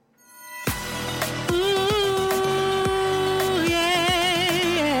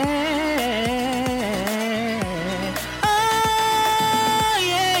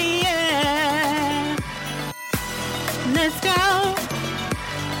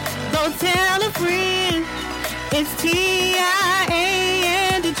So tell a friend, it's TIA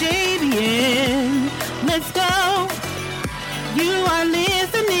and Djayvoyn. Let's go. You are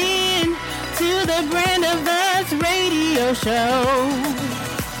listening to the Brand of Us radio show.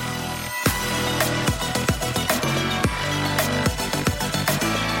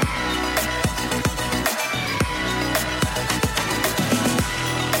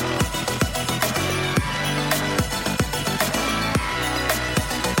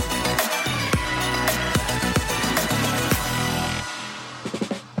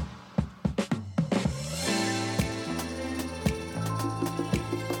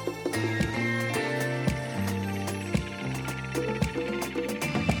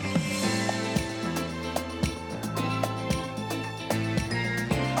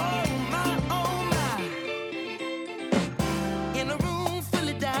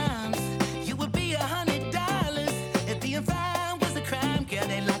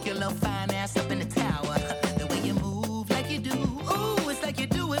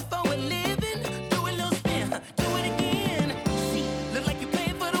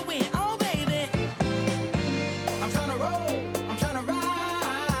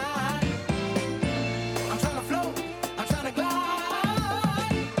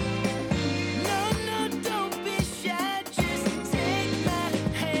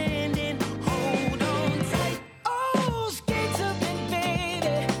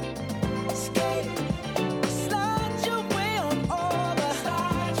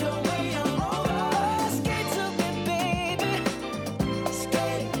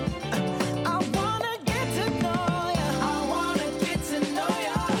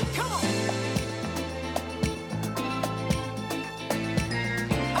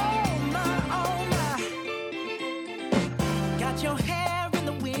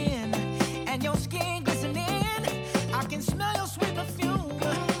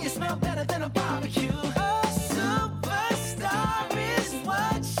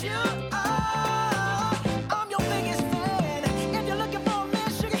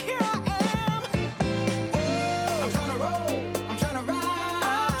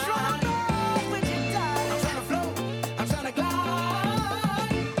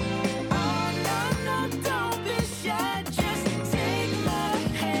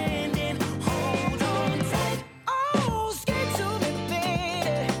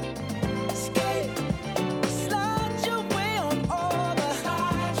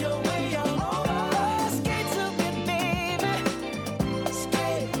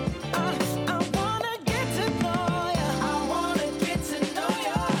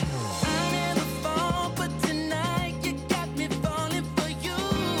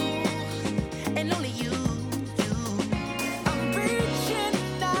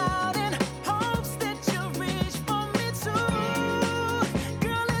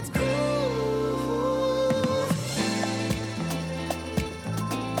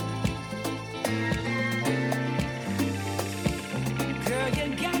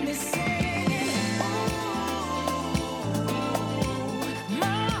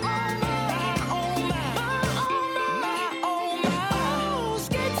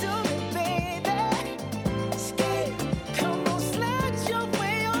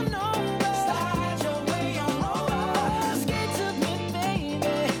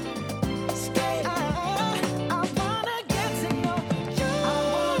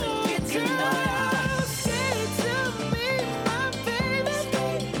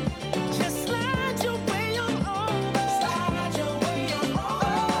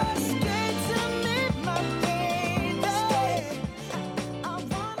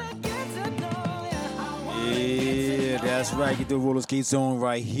 That's right, get the roller skates on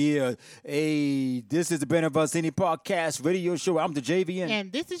right here. Hey, this is the Brand of Us podcast radio show. I'm the Djayvoyn.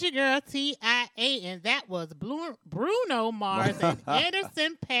 And this is your girl T.I.A. And that was Bruno Mars and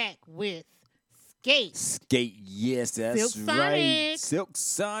Anderson .Paak with Skate. Skate, yes, that's Silk right. Sonic. Silk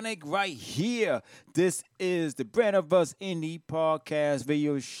Sonic right here. This is the Brand of Us podcast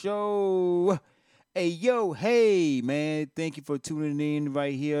radio show. Hey, yo, hey, man. Thank you for tuning in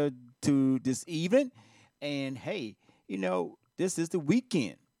right here to this evening. And, hey, you know, this is the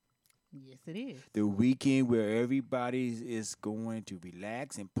weekend. Yes, it is. The weekend where everybody is going to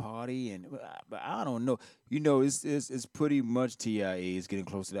relax and party, but I don't know. You know, it's pretty much TIA. It's getting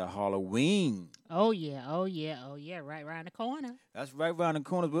close to that Halloween. Oh yeah, right around the corner. That's right around the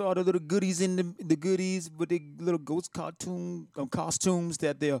corner with all the little goodies in the goodies with the little ghost costumes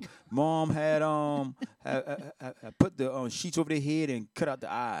that their mom had put the sheets over their head and cut out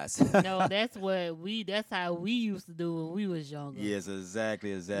the eyes. No, that's how we used to do when we was younger. Yes,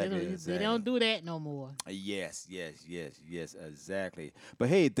 exactly. We don't do that no more. Yes, exactly. But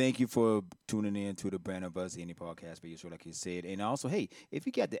hey, thank you for tuning in to the Brand of Us Indie Podcast Radio Show, like you said. And also, hey, if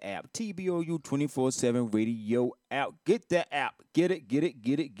you got the app, TBOU 24/7 Radio app, get that app. Get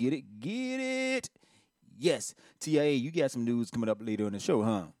it. Yes, TIA, you got some news coming up later in the show,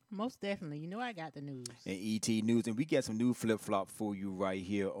 huh? Most definitely. You know I got the news. And ET News, and we got some new flip-flop for you right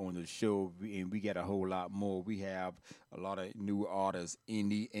here on the show, and we got a whole lot more. We have a lot of new artists,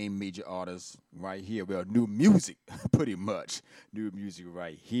 indie and major artists right here. Well, new music, pretty much. New music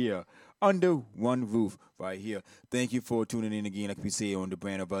right here, under one roof right here. Thank you for tuning in again, like we say, on the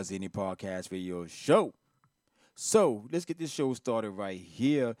Brand of Us Indie Podcast Radio Show. So, let's get this show started right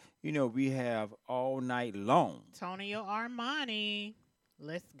here. You know, we have All Night Long. Tonio Armani.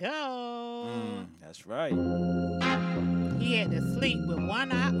 Let's go. That's right. He had to sleep with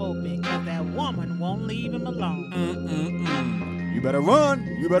one eye open because that woman won't leave him alone. You better run.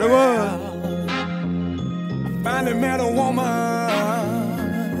 Run. I finally met a woman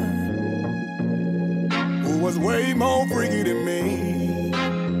who was way more freaky than me.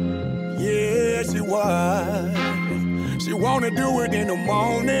 Yeah, she was. She wanna do it in the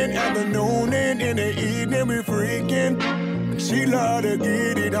morning, afternoon, and in the evening. We freaking. She love to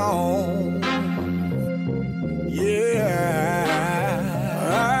get it on. Yeah,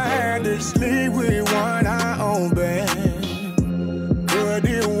 I had to sleep with one eye open. But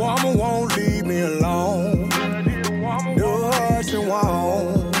this woman won't leave me alone. No, she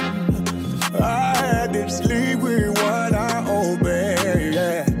won't. I had to sleep with one eye open.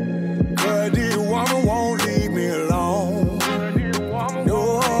 Yeah, but this woman won't leave me alone.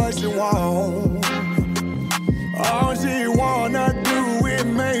 No, she won't. All she wanna do is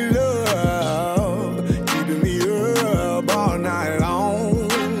make love, keeping me up all night long.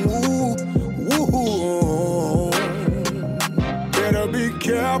 Ooh. Better be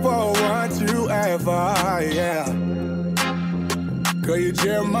careful what you ever, yeah. 'Cause you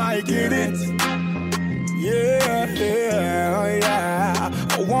just might get it. Yeah.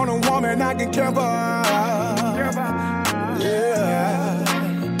 I want a woman I can care for. Yeah.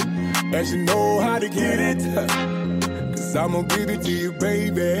 And she know how to get it. I'ma give it to you,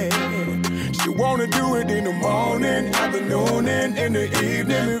 baby. She wanna do it in the morning, afternoon, and in the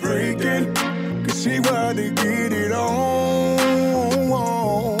evening, freaking. 'Cause she wanna get it on,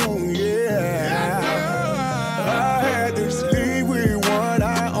 yeah. I had to sleep with one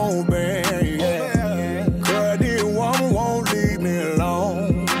eye open, yeah. 'Cause this woman won't leave me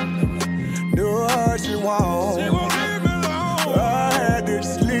alone. No, she won't. She won't leave me alone. I had to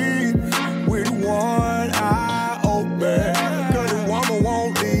sleep with one eye open. 'Cause the woman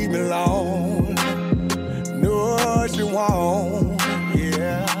won't leave me alone. No, she won't.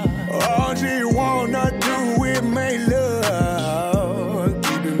 Yeah. All she wanna do is make love,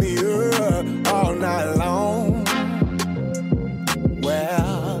 keeping me up all night long.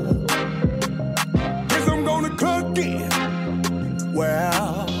 Well, guess I'm gonna cook it.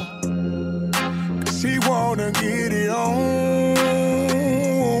 Well, 'cause she wanna get it on.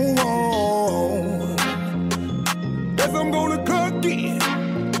 Guess I'm gonna cook it.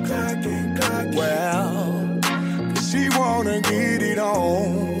 Well, 'cause she wanna get it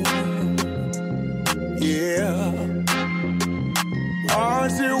on. Yeah. All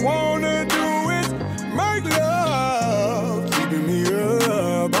she wanna do is make love, keeping me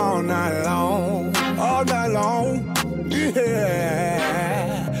up all night long. All night long. Yeah.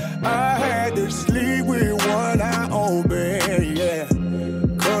 I had to sleep with one eye open, yeah.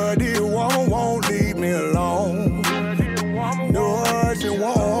 'Cause this woman won't leave me alone. No, she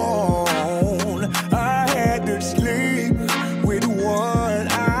won't. I had to sleep with one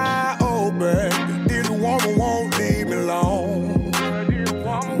eye open. This woman won't leave me alone.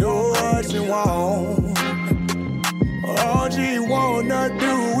 No, she won't. All she wanna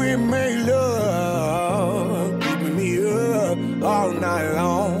do is make love, keeping me up all night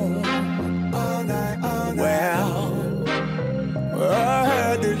long. Well, I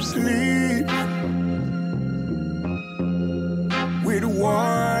had to sleep with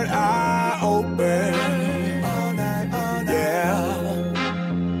one eye open. Yeah,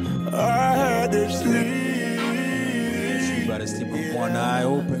 I had to sleep. You better sleep with one eye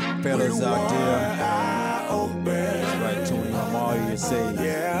open, fellas out there. That's right, Tony Amari say,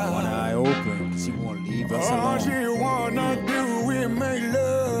 one eye open. She won't leave us All alone. she wanna do is make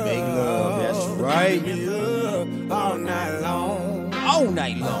love. Make love, that's right. All night long. All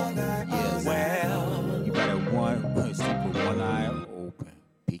night long. Yes. Well, You better sleep with one eye open.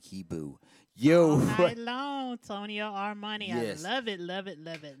 Peeky boo. Yo. All night long, Tonio Armani. Yes. I love it, love it,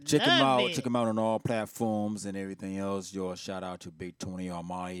 love it. Check him love out. it. Check him out on all platforms and everything else. Yo, shout out to Big Tony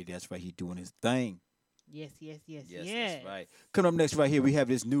Armani. That's right. He doing his thing. Yes. That's right. Coming up next right here, we have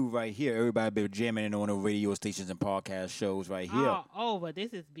this new right here. Everybody been jamming in on the radio stations and podcast shows right here. All over.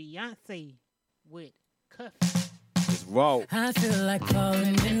 This is Beyonce with Cuff. It's raw. I feel like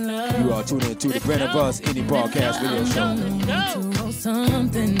falling in love. You are tuning into the Brand of Us Indie Podcast Radio Show. To roll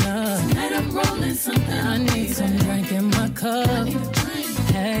something up. Tonight I'm rolling something. I need some drink in my cup.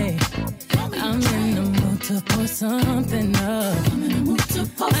 Hey, I'm in the mood to pour something up.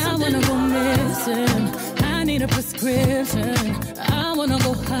 I wanna go missing. I need a prescription. I wanna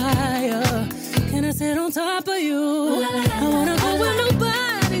go higher. Can I sit on top of you? I wanna go where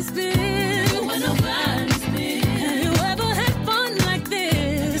nobody's been. Have you ever had fun like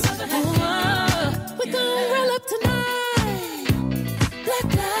this? We gon' roll up tonight. Black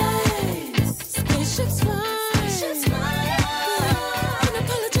lights, spaceships fly.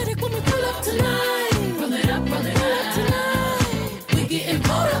 Unapologetic when we pull up tonight. Roll it up tonight. We getting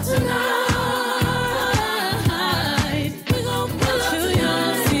pulled up tonight. We gon' roll up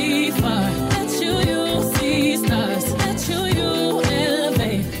tonight. See far, let you see stars, let you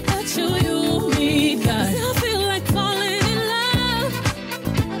elevate, let you meet God. I feel like falling in love.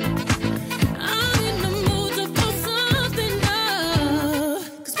 I'm in the mood to pull something up.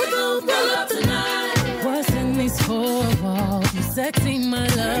 'Cause we gon' roll up tonight. What's in these four walls? You sexy, my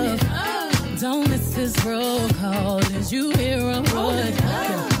love. Don't miss this roll call as you hear a word.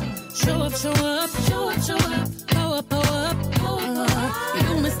 Show up. Go up.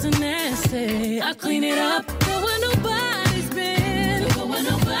 You Mr. Nasty. I clean it up. Go where nobody's been.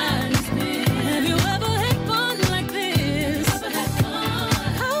 Have you ever had fun like this?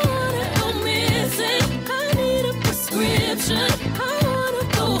 I wanna go missing. I need a prescription. I wanna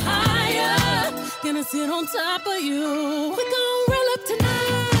go higher. Gonna sit on top of you. We gon' roll up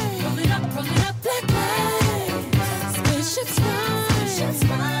tonight. Roll it up. Black lights, spaceships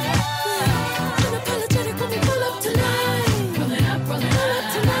fly. Unapologetic when we pull up tonight. Roll it up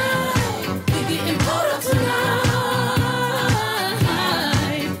tonight. We getting pulled up tonight.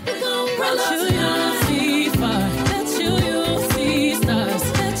 We gon' roll up tonight. See far, let you see stars,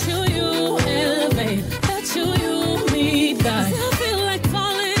 let you elevate, let you meet God. I feel like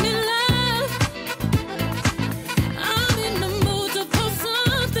falling in love. I'm in the mood to pull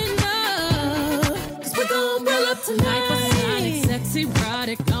something up. 'Cause we gon' roll up tonight. Hypersonic, sexy,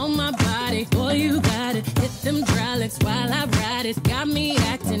 erotic on my body. Boy, you got it. Hit them hydraulics while I ride it. Got me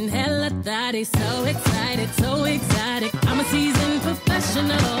acting hella thotty. So excited, so exotic. I'm a seasoned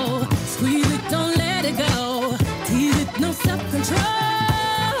professional. Squeeze it, don't let it go. Tease it, no self-control.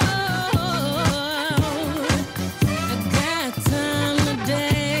 I got time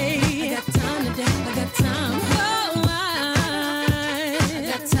today. I got time. Oh, I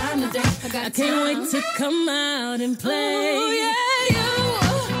got time today. I can't wait to come out and play. Oh, yeah, you.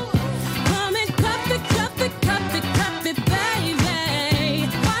 Come and cup it, baby.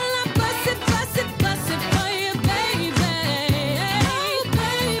 While I bust it for you, baby. Oh,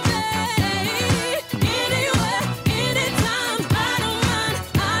 baby. Anywhere, anytime, I don't mind.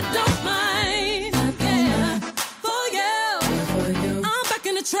 Yeah, for you. I'm back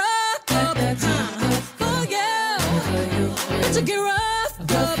in the truck. For you. Let you get rough.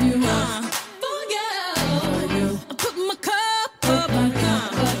 For you. I put my cup up.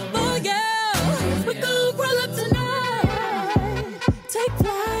 For you. We gon' roll up tonight. Take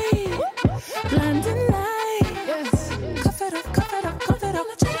flight. Blinding light. Cuff it up.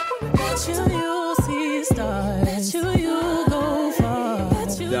 Let you see stars. Let you go far.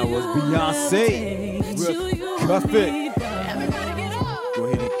 That was Beyonce. Let Cuff it. meet God. Everybody get up. Go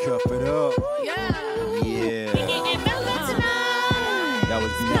ahead and cuff it up. Yeah. Yeah. That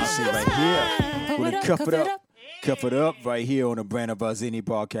was Beyonce right here. Go ahead and cuff it up. Cuff it up right here on the Brand of Us Indie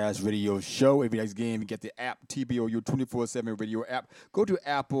Podcast Radio Show. Every next game, you get the app, TBOU 24/7 radio app. Go to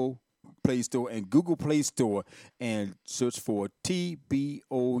Apple Play Store and Google Play Store and search for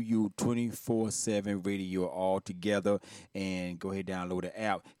TBOU 24/7 radio all together and go ahead and download the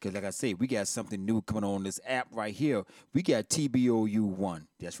app. Because like I say, we got something new coming on this app right here. We got TBOU 1.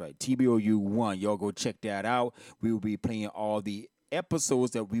 That's right, TBOU 1. Y'all go check that out. We will be playing all the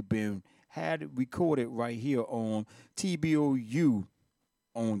episodes that we've been had recorded right here on TBOU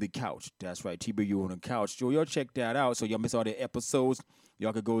on the couch. That's right, TBOU on the couch. So y'all check that out. So y'all miss all the episodes.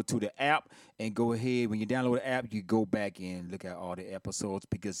 Y'all could go to the app and go ahead. When you download the app, you go back and look at all the episodes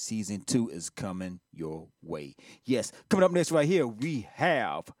because season 2 is coming your way. Yes, coming up next right here, we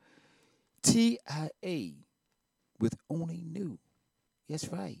have T.I.A. with Only New. That's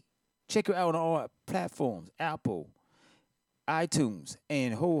right. Check her out on all platforms, Apple, iTunes,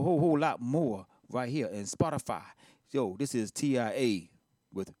 and whole lot more right here in Spotify. Yo, this is TIA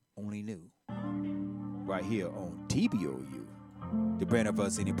with Only New right here on TBOU, the Brand of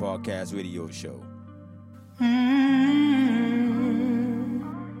Us Indie Podcast radio show.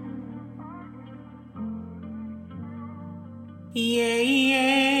 Yeah,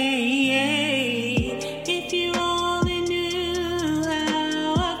 yeah, yeah. If you only knew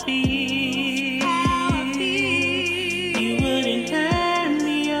how I feel, you wouldn't turn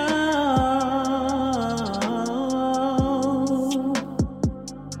me on.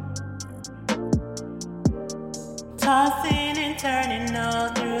 Tossing and turning all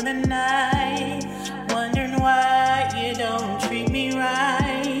through the night, wondering why you don't treat me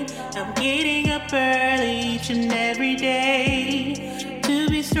right. I'm getting up early each and every day. To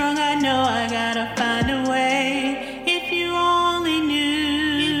be strong, I know I gotta find a way. If you only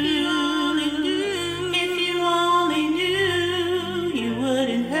knew, if you only knew, if you only knew, you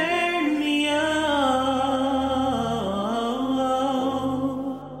wouldn't hurt me.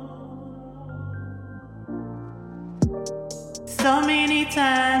 So many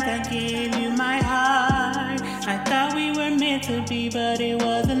times I gave you my heart. I thought we were meant to be, but it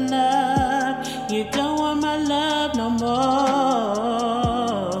wasn't love. You don't want my love no more.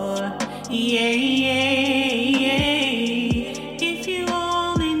 Yeah, yeah, yeah. If you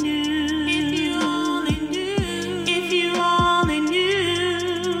only knew, if you only knew, if you only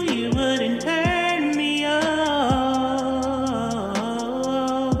knew, you wouldn't turn me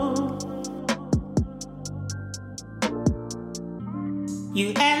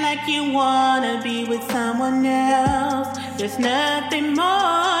You act like you wanna be with someone else. There's nothing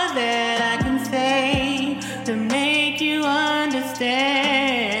more that I can say to make you understand.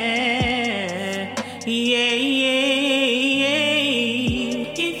 Yeah, yeah,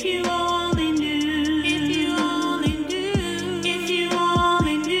 yeah. If you only knew, if you only knew, if you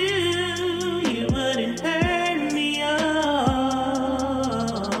only knew, you wouldn't turn me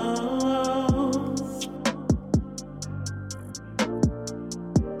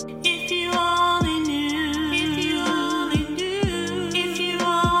If you only knew, if you only knew, if you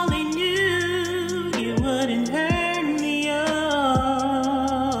only knew, you wouldn't hurt me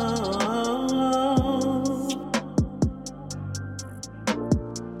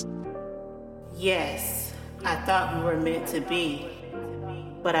Yes, I thought we were meant to be,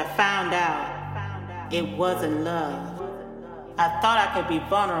 but I found out it wasn't love. I thought I could be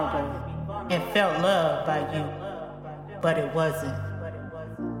vulnerable and felt loved by you, but it wasn't.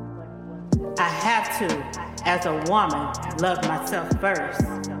 I have to, as a woman, love myself first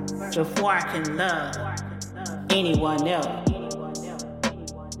before I can love anyone else.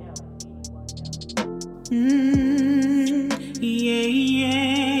 Yeah,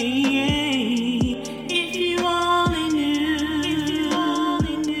 yeah, yeah. If you only knew, if you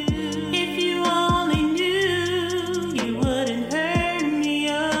only knew, if you only knew, you wouldn't hurt me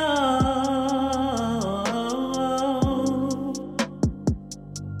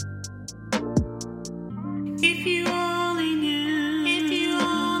If you only knew, if you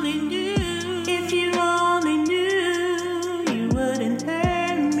only knew, if you only knew, you wouldn't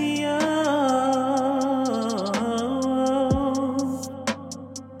hurt me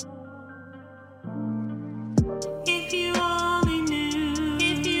If you only knew,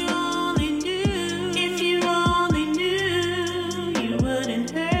 if you only knew, if you only knew, you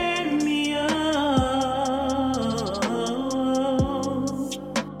wouldn't hurt me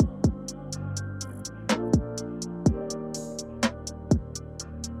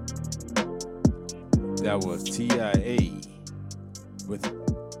That was TIA with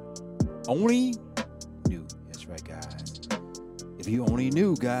Only Knew. That's right, guys. If you only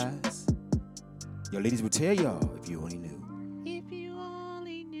knew, guys. Your ladies will tell y'all if you only knew. If you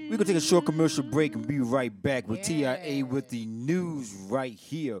only knew. We're going to take a short commercial break and be right back with TIA with the news right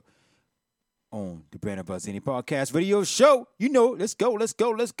here on the Brand of Us Indie Podcast radio show. You know, let's go, let's go,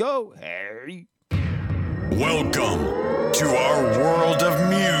 let's go. Hey. Welcome to our world of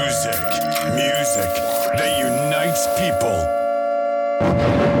music. Music that unites people.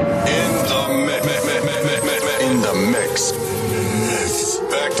 In the mix.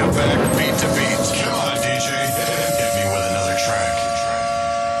 Back to back, beat to beat. Come on, DJ. Hit me with another track.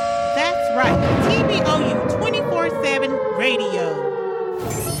 That's right. TBOU 24/7 radio.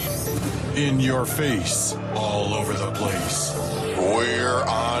 In your face, all over the place. We're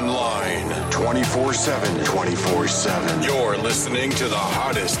online 24/7. 24/7. You're listening to the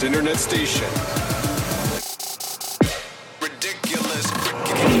hottest internet station. Ridiculous.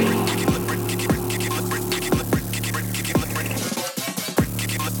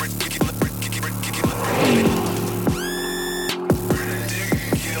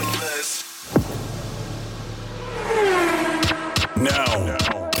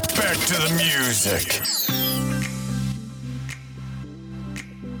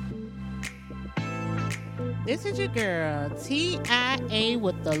 This is your girl, TIA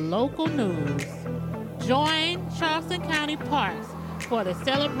with the local news. Join Charleston County Parks for the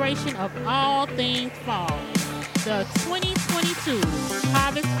celebration of all things fall. The 2022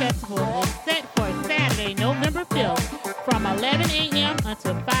 Harvest Festival is set for Saturday, November 5th from 11 a.m.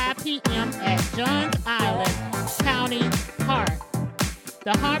 until 5 p.m. at Johns Island County Park.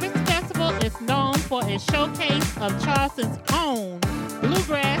 The Harvest Festival is known for its showcase of Charleston's own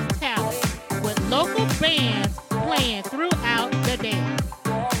bluegrass talent, with local bands playing throughout the day.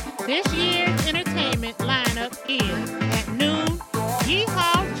 This year's entertainment lineup is at noon,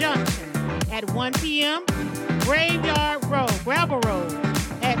 Yeehaw Junction, at 1 p.m., Graveyard Road, Gravel Road,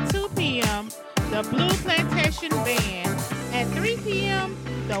 at 2 p.m., the Blue Plantation Band, at 3 p.m.,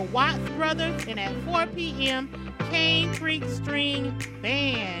 the Watts Brothers, and at 4 p.m., Cane Creek String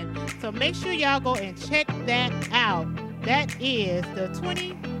Band. So make sure y'all go and check that out. That is the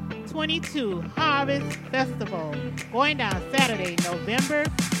 2022 Harvest Festival going down Saturday, November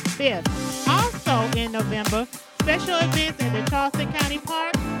 5th. Also in November, special events at the Charleston County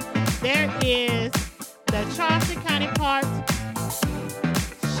Park. There is the Charleston County Park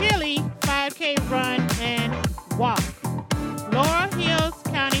Chili 5K Run and Walk. Laurel Hills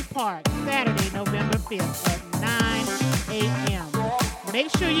County Park, Saturday, November 5th at 9 a.m. Make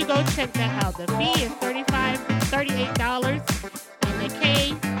sure you go check that out. The fee is $38, and the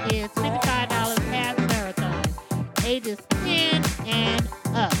K is $55 half marathon. Ages 10 and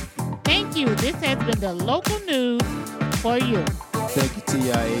up. Thank you. This has been the local news for you. Thank you,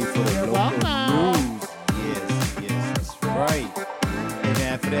 TIA, for the local welcome. news. Yes, that's right. And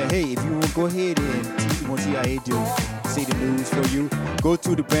after that, hey, if you want to go ahead and what TIA do, say the news for you, go to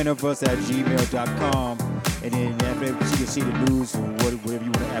thebrandofus@gmail.com, and then after that, you can see the news or whatever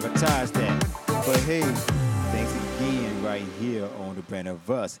you want to advertise that. But hey, thanks again right here on The Brand of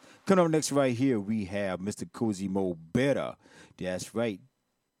Us. Coming up next right here, we have Mr. Cozy Mo Better. That's right.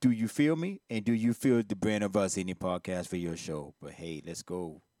 Do you feel me? And do you feel The Brand of Us, any podcast for your show? But hey, let's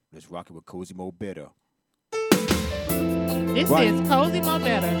go. Let's rock it with Cozy Mo Better. This is Cozy Mo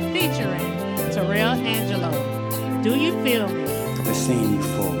Better featuring Terrell Angelo. Do you feel me? I've been seeing you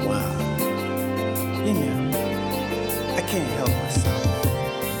for a while. You know, I can't help myself.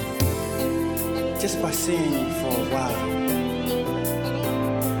 Just by seeing you for a while,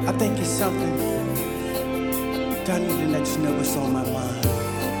 I think it's something that I need to let you know what's on my mind.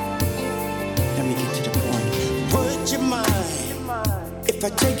 Let me get to the point. Would you mind if I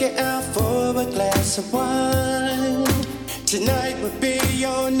take you out for a glass of wine? Tonight would be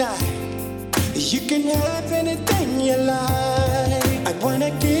your night. You can have anything you like. I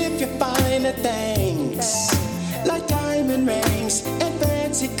wanna give you finer things, like diamond rings and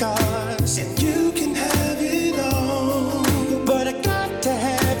fancy cars. And you can have it all, but I got to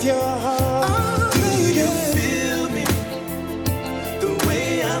have your heart. Do you feel me the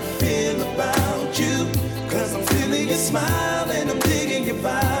way I feel about you? 'Cause I'm feeling your smile and I'm digging your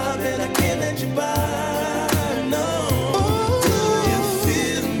vibe, and I can't let you by. No.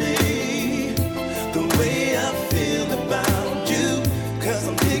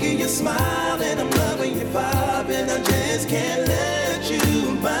 Smile and I'm loving your vibe, and I just can't let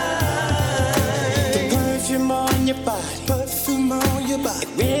you by. The perfume on your body,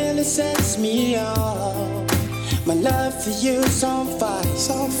 it really sets me off. My love for you's on fire,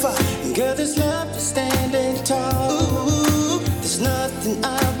 Girl, this love is standing tall. Ooh, there's nothing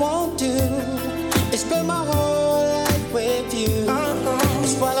I won't do. It's been my whole life with you.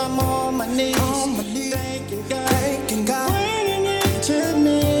 It's while I'm on my knees, thanking God, bringing it to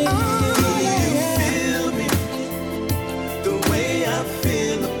me.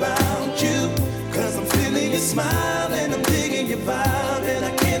 Smile and I'm digging your vibe, and I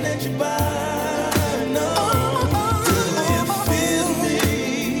can't let you by. No. Do you feel me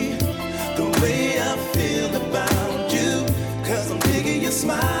the way I feel about you? 'Cause I'm digging your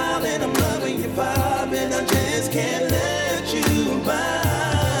smile and I'm loving your vibe, and I just can't let you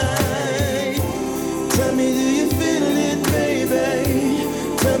by. Tell me, do you feel it, baby?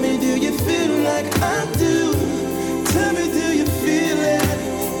 Tell me, do you feel like I do? Tell me, do you feel it?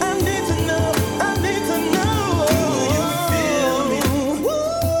 I need to know.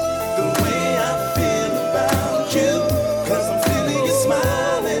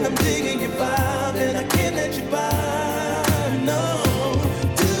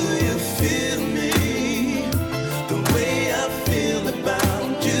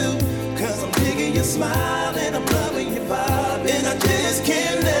 Smile and I'm loving your vibe, and I just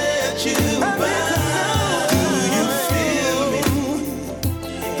can't let you by. Do you feel me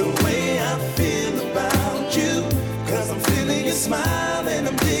the way I feel about you? 'Cause I'm feeling your smile and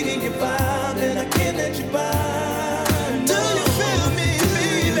I'm digging your vibe, and I can't let you by.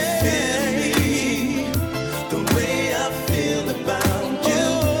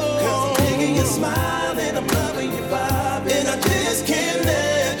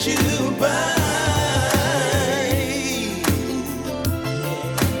 let you by.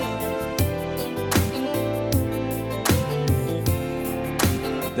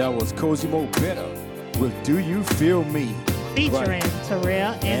 That was Cosimo Better with Do You Feel Me? Featuring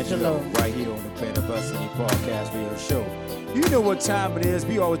Terrell Angelo. Right here on the Planet Varsity Podcast Radio Show. You know what time it is.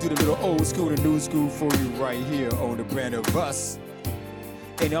 We always do the little old school and new school for you right here on the Brand of Us.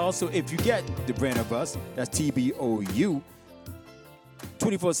 And also, if you get the Brand of Us, that's TBOU,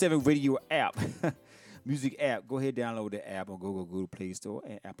 24/7 radio app, music app. Go ahead, download the app on Google Play Store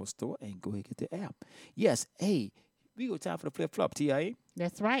and Apple Store, and go ahead and get the app. Yes, hey, we go time for the flip flop, TIA.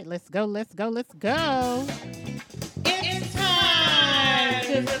 That's right. Let's go, let's go, let's go. It's time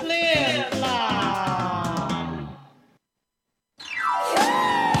to flip flop.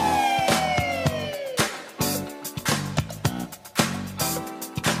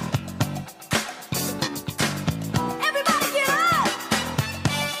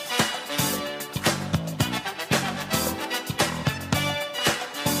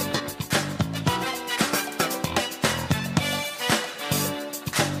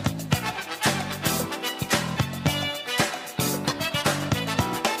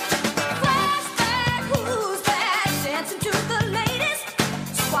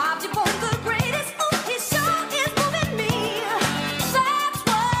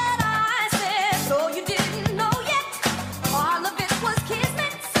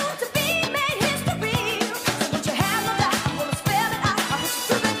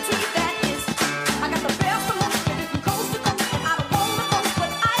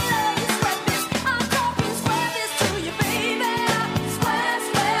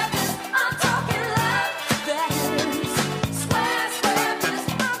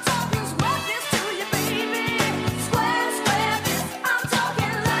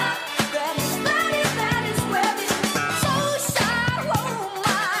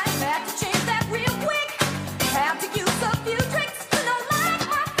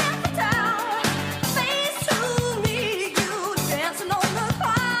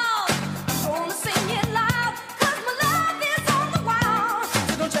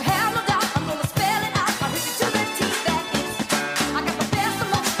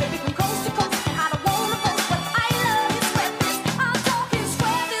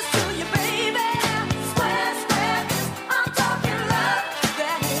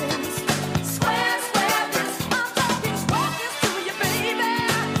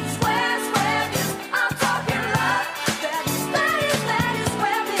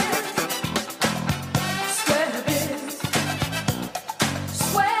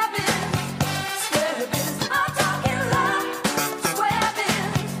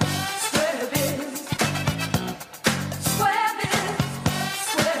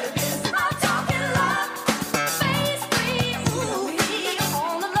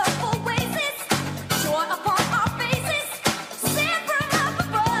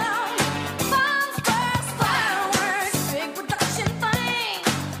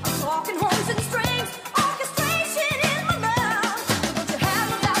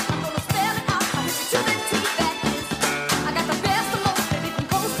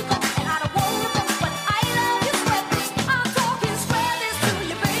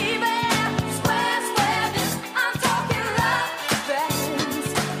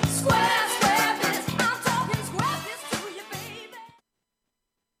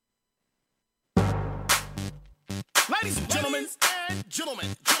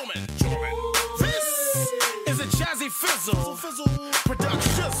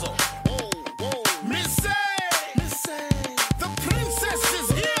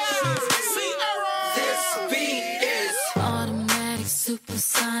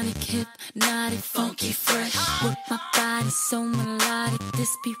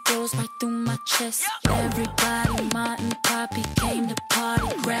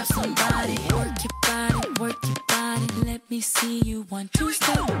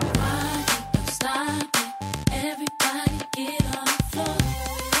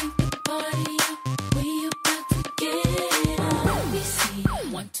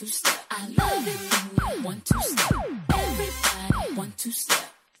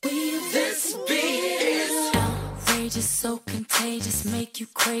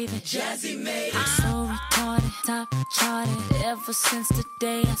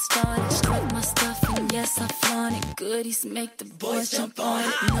 Make the boys jump on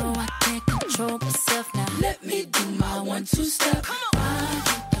it. No, I can't control myself now. Let me do my 1-2 step.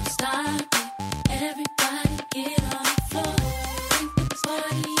 Don't stop it. Everybody get on the floor. Bring the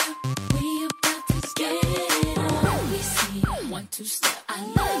party up. We about to get it on. Let me see 1-2 step. I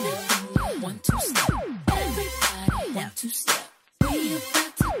love it. 1-2 step. Everybody 1-2 step. We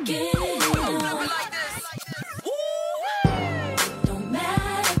about to again. Don't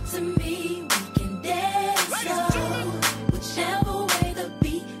matter to me, we can dance slow. Whichever way the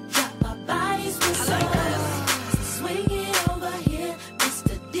beat drop, our bodies will slow. Swing it over here,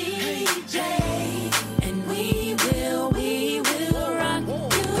 Mr. DJ, and we will rock you.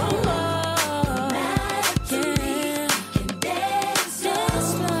 No matter to me, we can dance slow.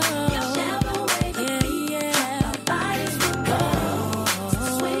 Whichever way the beat drop, our bodies will go.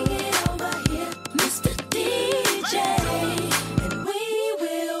 Swing it over here, Mr. DJ, and we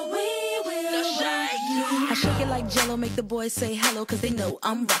will rock you. I shake it like Jello, make the boys say hello, cause they know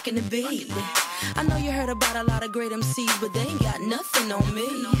I'm rocking the beat. I know you heard about a lot of great MCs, but they ain't got nothing on me.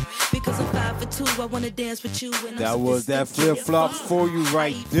 Because I'm 5'2", I wanna dance with you. And That was that flip-flop for you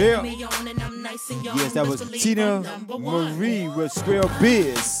right there. Yes, that was Tina Marie with Square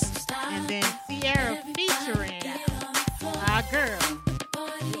Biz. And then Sierra featuring our girl.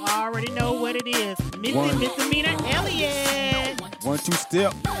 You already know what it is. One. Misdemeanor Elliott. 1-2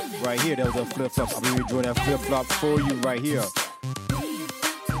 step right here. That was a flip-flop. I'm really enjoying that flip-flop for you right here.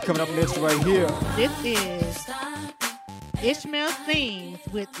 Coming up next right here. This is Ishmael Sings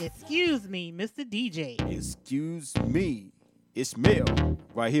with Excuse Me, Mr. DJ. Excuse me. Ishmael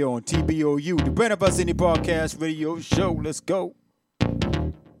right here on TBOU, the Brand of Us Indie Podcast Radio Show. Let's go.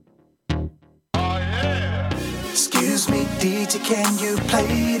 Excuse me, DJ, can you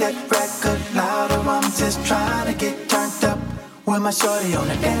play that record louder? I'm just trying to get turned up with my shorty on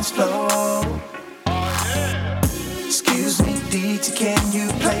the dance floor. Excuse me, DJ, can you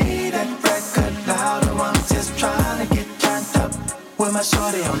play that record louder? I'm just trying to get turned up with my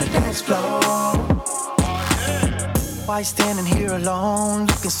shorty on the dance floor. Why you standing here alone,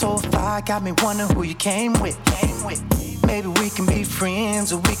 looking so fly? Got me wondering who you came with. Maybe we can be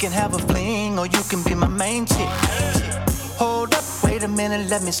friends, or we can have a fling, or you can be my main chick. Hold up, wait a minute,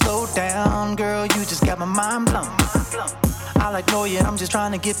 let me slow down. Girl, you just got my mind blown. I like know you, I'm just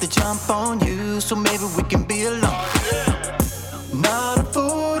trying to get the jump on you, so maybe we can be alone. Not a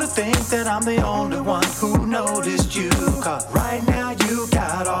fool to think that I'm the only one who noticed you, cause right now you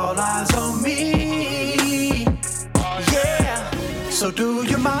got all eyes on me. Yeah, so do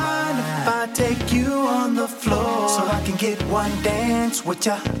you mind if I take you on the floor, so I can get one dance with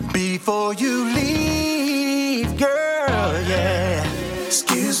ya before you leave, girl, yeah.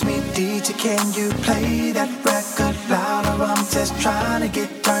 Excuse me, DJ, can you play that record louder? I'm just trying to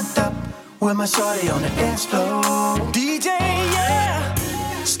get turned up with my shorty on the dance floor. DJ, yeah.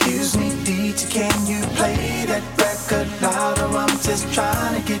 Excuse me, DJ, can you play that record louder? I'm just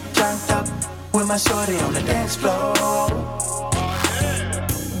trying to get turned up with my shorty on the dance floor.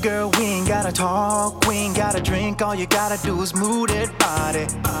 Girl, we ain't gotta talk, we ain't gotta drink. All you gotta do is move that body.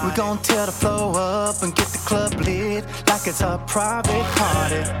 We gon' tear the floor up and get the club lit like it's a private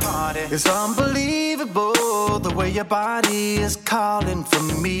party. It's unbelievable the way your body is calling for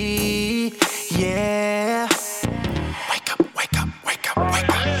me. Yeah. Wake up, wake up, wake up, wake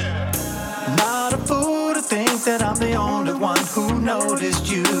up. Not a fool to think that I'm the only one who noticed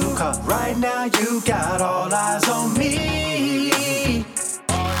you, cause right now you got all eyes on me.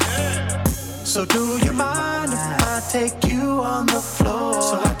 So do you mind if I take you on the floor,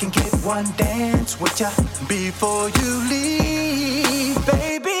 so I can get one dance with ya before you leave,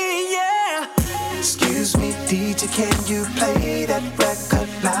 baby, yeah. Excuse me, DJ, can you play that record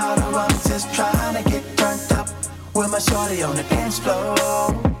louder? I'm just trying to get turned up with my shorty on the dance floor.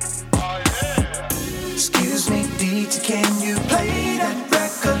 Excuse me, DJ, can you play that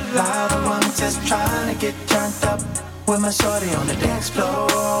record louder? I'm just trying to get turned up with my shorty on the dance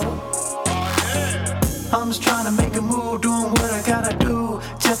floor. I'm just trying to make a move, doing what I gotta do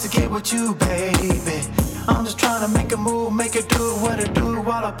just to get with you, baby. I'm just trying to make a move, make it do what it do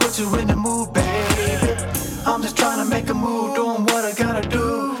while I put you in the mood, baby. I'm just trying to make a move, doing what I gotta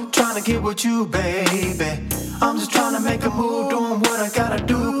do, trying to get with you, baby. I'm just trying to make a move, doing what I gotta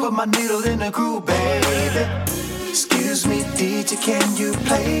do, put my needle in the groove, baby. Excuse me, DJ, can you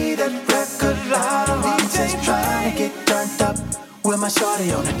play that record louder? I'm just trying to get turned up with my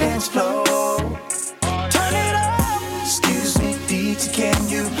shorty on the dance floor. Turn it up. Excuse me, DJ, can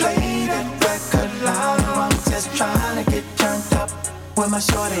you play that record louder? I'm just trying to get turned up with my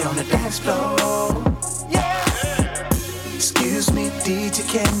shorty on the dance floor. Yeah. Excuse me, DJ,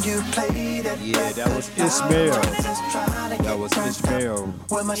 can you play that record that was louder? Ishmael. I'm just trying to That get was turned Ishmael.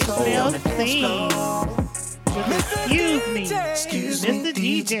 up with my shorty on the dance floor. Excuse me, Excuse me, Mr.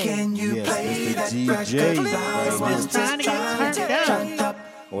 DJ, can you Yes, play Mr. that DJ, record louder? I'm just trying to get turned up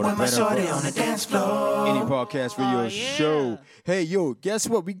with my shorty on the dance floor. Any podcast radio Oh, yeah. show. Hey, yo, guess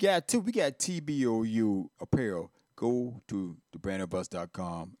what we got too? We got TBOU apparel. go to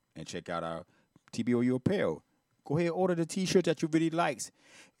thebrandofus.com and check out our TBOU apparel. Go ahead and order the T-shirt that you really likes.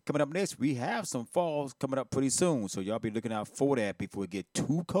 Coming up next, we have some falls coming up pretty soon, so y'all be looking out for that before it get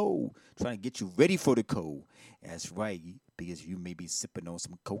too cold. Trying to get you ready for the cold. That's right, because you may be sipping on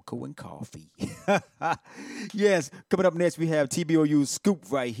some cocoa and coffee. Yes, coming up next, we have TBOU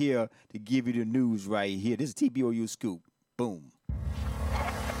Scoop right here to give you the news right here. This is TBOU Scoop. Boom.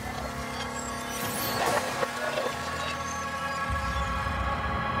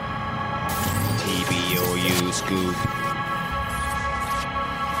 TBOU Scoop.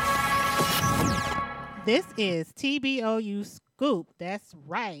 This is TBOU Scoop. That's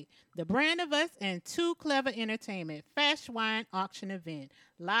right. The Brand of Us and Too Clever Entertainment Fast Wine Auction Event.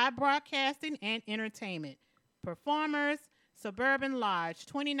 Live broadcasting and entertainment. Performers, Suburban Lodge,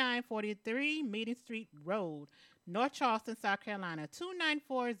 2943 Meeting Street Road, North Charleston, South Carolina,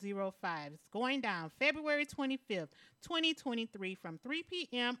 29405. It's going down February 25th, 2023 from 3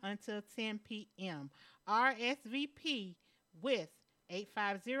 p.m. until 10 p.m. RSVP with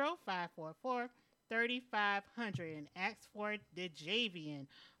 850-544-3500 and ask for Djayvoyn.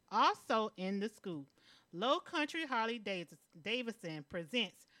 Also in the scoop, Low Country Harley Davidson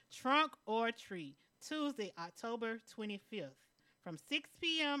presents Trunk or Treat, Tuesday, October 25th, from 6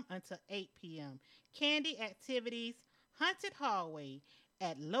 p.m. until 8 p.m. Candy activities, haunted hallway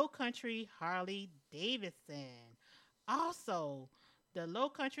at Low Country Harley Davidson. Also, the Low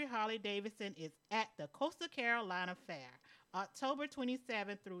Country Harley Davidson is at the Coastal Carolina Fair, October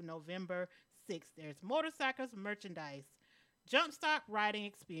 27th through November 6th. There's motorcycles, merchandise, jumpstart riding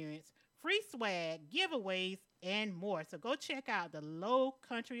experience, free swag, giveaways, and more. So go check out the Low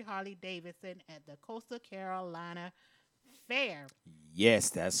Country Harley Davidson at the Coastal Carolina Fair. Yes,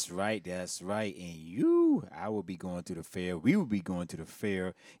 that's right. That's right. And I will be going to the fair. We will be going to the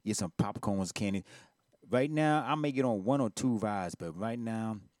fair. Get some popcorns, candy. Right now, I may get on one or two rides, but right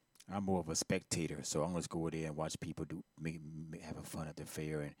now, I'm more of a spectator. So I'm going to go there and watch people having fun at the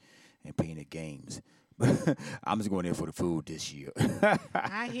fair and playing the games. But I'm just going there for the food this year.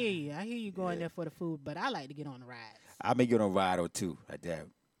 I hear you. I hear you going there for the food, but I like to get on the rides. I may get on a ride or two like that.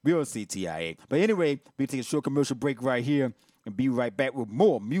 We'll see, TIA. But anyway, we take a short commercial break right here and be right back with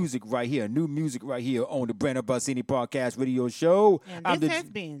more music right here, new music right here on the Brand of Us Indie Podcast Radio Show. And this has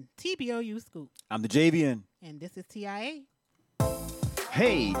been TBOU Scoop. I'm the Djayvoyn. And this is TIA.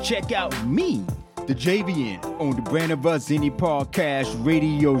 Hey, check out me, the Djayvoyn, on the Brand of Us Indie Podcast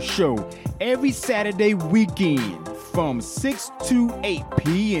Radio Show every Saturday weekend from 6 to 8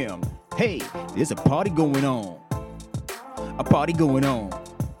 p.m. Hey, there's a party going on. A party going on.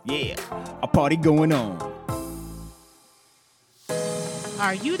 Yeah, a party going on.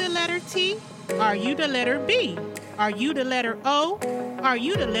 Are you the letter T? Are you the letter B? Are you the letter O? Are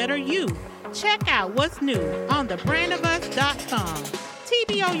you the letter U? Check out what's new on thebrandofus.com.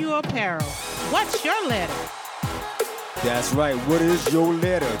 TBOU Apparel. What's your letter? That's right. What is your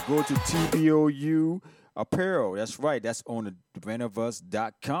letter? Go to TBOU Apparel. That's right. That's on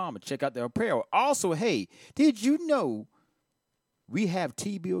thebrandofus.com. And check out the apparel. Also, hey, did you know we have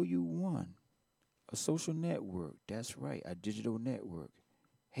TBOU One, a social network? That's right, a digital network.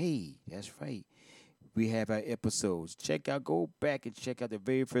 Hey, that's right. We have our episodes. Go back and check out the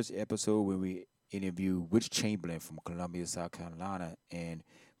very first episode when we interviewed Rich Chamberlain from Columbia, South Carolina, and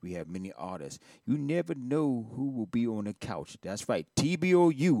we have many artists. You never know who will be on the couch. That's right,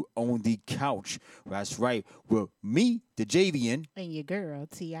 TBOU on the couch. That's right, with me, the Djayvoyn, and your girl,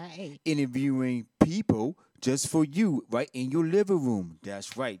 TIA, interviewing people just for you, right in your living room.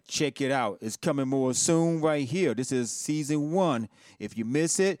 That's right. Check it out. It's coming more soon right here. This is season 1. If you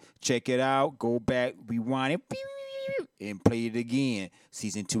miss it, check it out. Go back, rewind it, and play it again.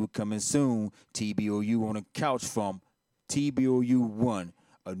 Season 2 coming soon. TBOU on the couch from TBOU 1,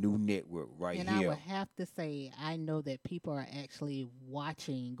 a new network right and here. And I would have to say, I know that people are actually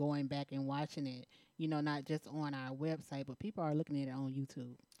watching, going back and watching it, not just on our website, but people are looking at it on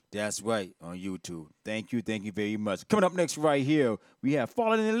YouTube. That's right, on YouTube. Thank you very much. Coming up next right here, we have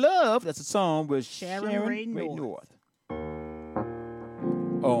Falling in Love. That's a song with Sharon Ray North.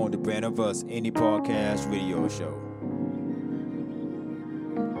 On the Brand of Us Indie Podcast Radio Show.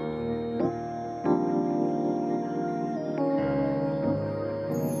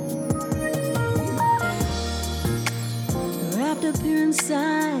 Wrapped up here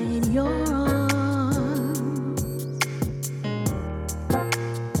inside your arms.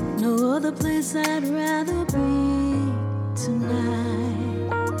 No other place I'd rather be tonight.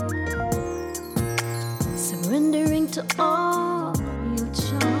 Surrendering to all your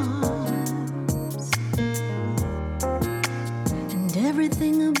charms. And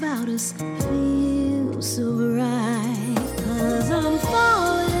everything about us feels so right.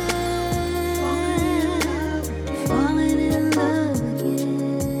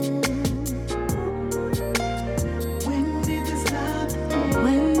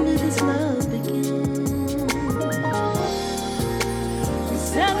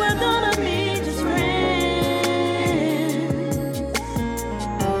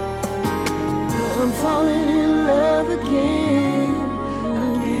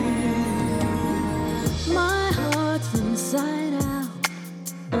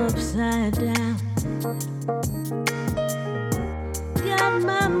 upside down. Got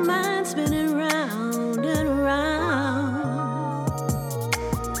my mind spinning round and round.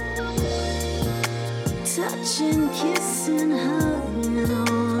 Touching, kissing, hugging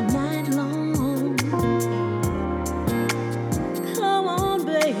all night long. Come on,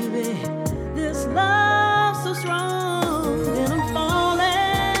 baby, this love so strong. And I'm falling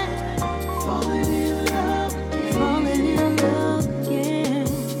in love again.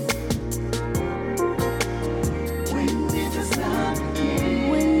 When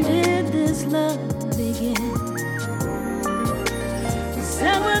did this love begin?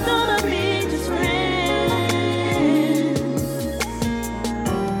 Said we're gonna be just friends.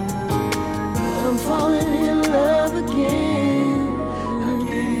 I'm falling in love again.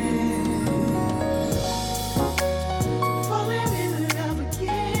 Falling in love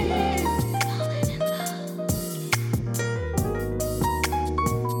again. Falling in love.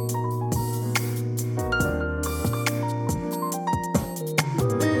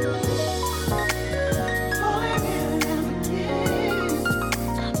 Falling in love again.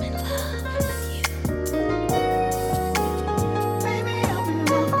 I'm in love with you. Baby, I'm in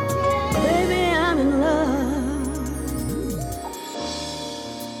love again. Baby, I'm in love.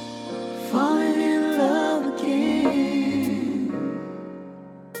 Falling in love again.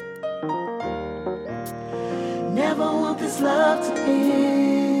 Never want this love to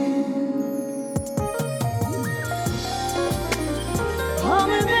end. Oh,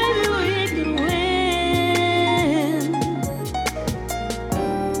 man, baby, we could win.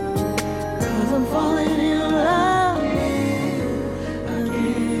 'Cause I'm falling in love again.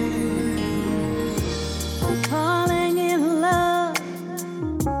 Falling in love.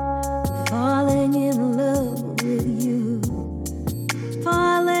 Falling in love with you.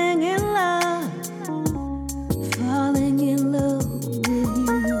 Falling in love. Falling in love with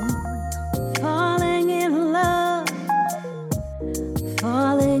you. Falling in love.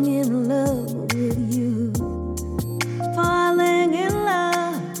 Falling in love with you. Falling in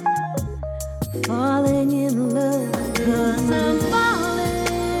love. Falling in love. 'Cause I'm falling.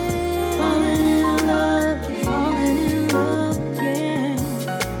 Falling in love. Falling in love again.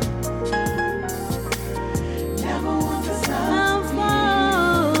 Never want this love. I'm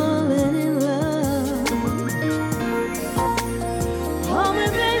falling in love. Oh,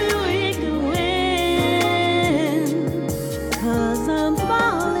 man, baby, we can win. 'Cause I'm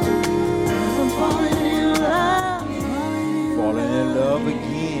falling. 'Cause I'm falling in love. Falling in love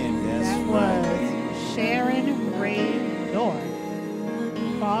again. That's That right. was Sharon Ray North.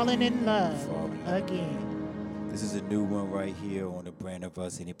 Falling in love again. This is a new one right here on the Brand of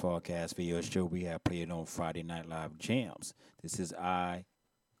Us Any Podcast video show. We have played on Friday Night Live Jams. This is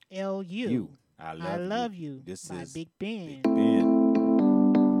LU. I I love you. This by is Big Ben. Ben.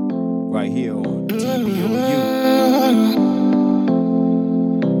 Right here on TBOU.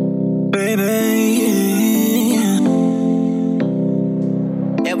 Baby,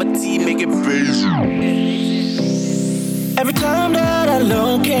 Everty make it face. Every time that I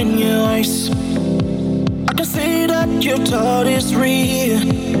look in your eyes, I can see that your thought is real.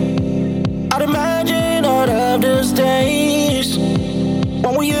 I'd imagine all of those days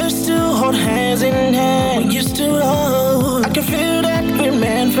when we used to hold hands in hand. We used to love. I can feel that we're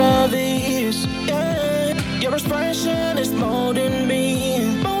meant for this. Yeah. Your expression is more than me.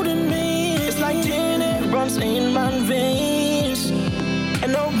 More than me. It's like gin, it runs in my veins,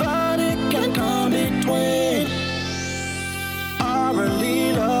 and nobody can come between. I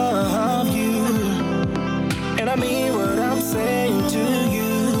really love you, and I mean what I'm saying to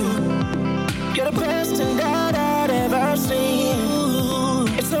you. You're the best thing that I've ever seen.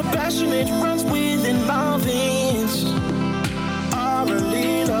 It's so passionate, runs within my veins. I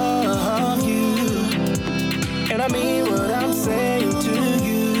really love you, and I mean what I'm saying to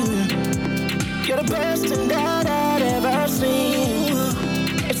you. You're the best thing that I've ever seen.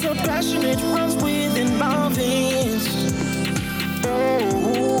 It's so passionate, runs within my veins.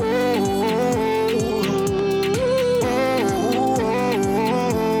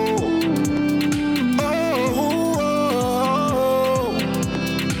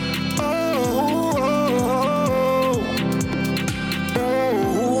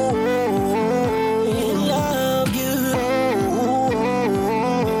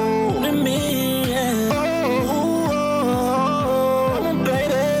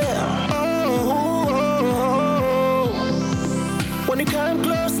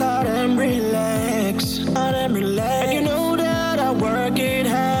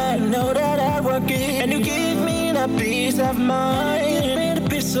 Peace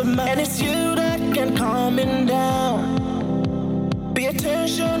of mind, and it's you that can calm me down. Be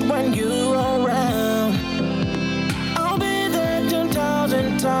attention when you're around. I'll be there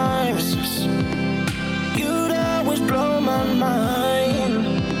 10,000 times. You'd always blow my mind,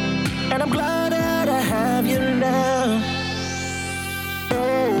 and I'm glad that I have you now.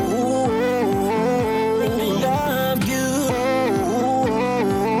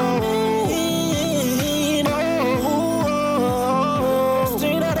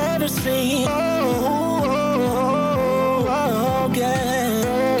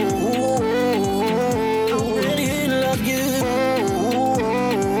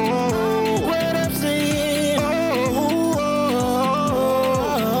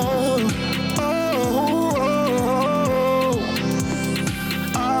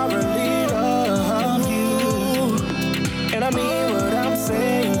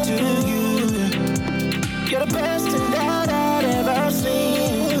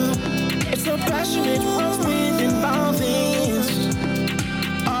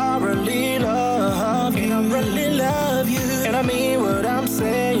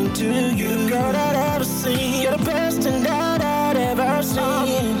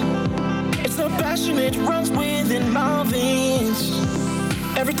 It runs within my veins.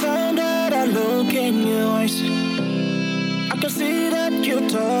 Every time that I look in your eyes, I can see that your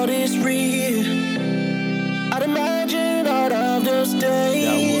thought is real. I'd imagine all of those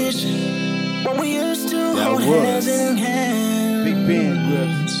days when we used to hold hands in hand. Big Ben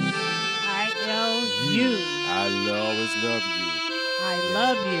with I love you. I'll always love you. I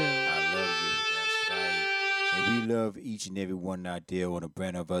love you. I love you. That's right. And we love each and every one out there on the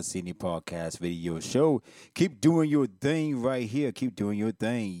Brand of Us Indie Podcast video show. Keep doing your thing right here. Keep doing your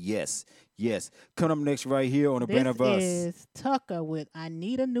thing. Yes. Yes. Coming up next right here on the Brand of Us. This is Tucker with I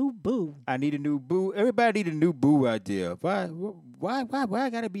Need a New Boo. I need a new boo. Everybody need a new boo out there. Why I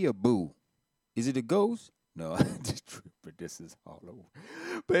gotta be a boo? Is it a ghost? No, just tripping. This is all over.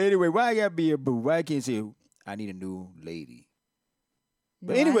 But anyway, why I gotta be a boo? Why I can't say I need a new lady?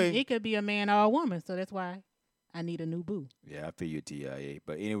 But anyway, it could be a man or a woman, so that's why I need a new boo. Yeah, I feel you, T.I.A.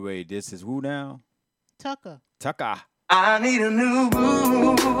 But anyway, this is who now? Tucker. I need a new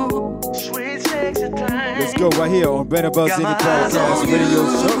boo, sweet sexy time. Let's go right here on Brand of Us Indie Podcast radio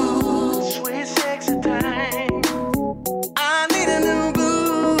show. Sweet sexy time. I need a new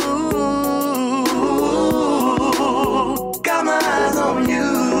boo. Got my eyes on you.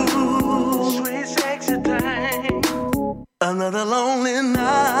 Sweet sexy time. Another lonely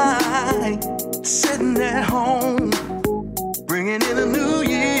night, sitting at home, bringing in a new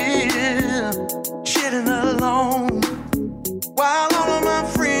year, chilling alone. While all of my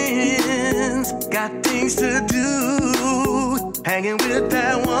friends got things to do, hanging with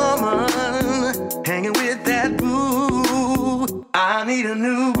that woman, hanging with that boo. I need a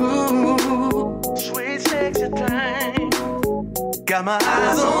new boo, sweet sexy time. Got my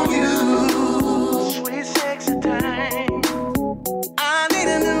eyes on you, sweet sexy time. I need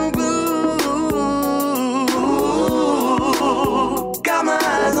a new boo, got my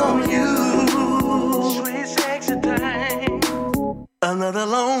eyes on you, sweet sexy time. Another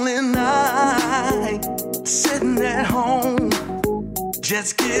lonely night, sitting at home,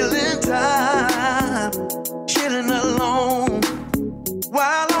 just killing time, chilling alone.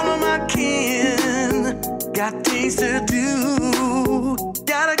 While all of my kin got things to do,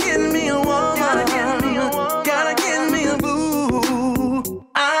 gotta get me a woman, gotta get me a boo.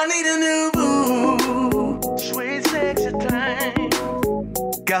 I need a new boo, sweet sexy time.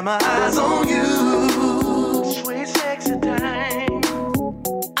 Got my eyes on you, sweet sexy time.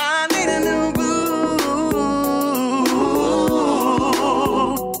 I need a new boo.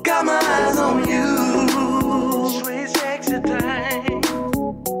 Got my eyes on you, sweet sexy time.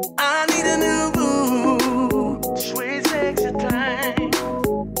 I need a new boo, sweet sexy time.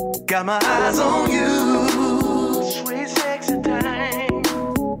 Got my eyes on you, sweet sexy time.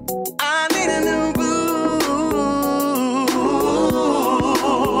 I need a new boo.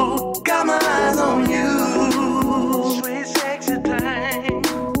 Got my eyes on you, sweet sexy time.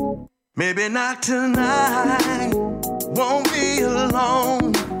 Maybe not tonight, won't be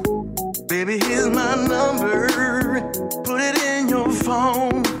alone. Baby, here's my number, put it in your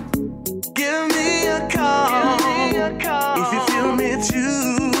phone. Give me a call, if you feel me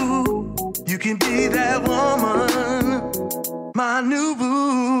too. You can be that woman, my new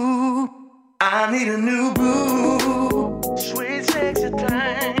boo. I need a new boo, sweet sexy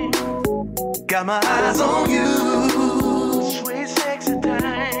time. Got my eyes on you, sweet sexy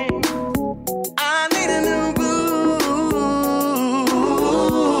time. I need a new boo,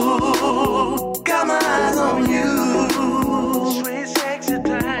 got my eyes on you, sweet sexy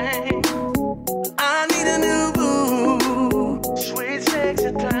time. I need a new boo, sweet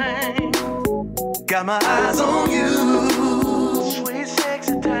time. Got my eyes on you. Sweet,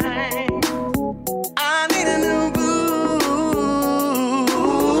 sexy time. I need a new boo.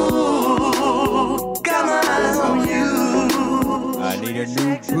 Got my eyes on you. I need a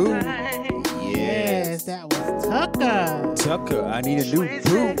new boo. Yes, that was Tucker. Tucker, I need a new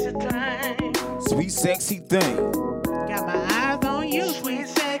boo. Sweet, sexy thing. Got my eyes on you, sweet,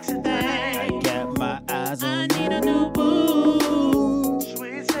 sexy thing. I got my eyes on I you. need a new boo.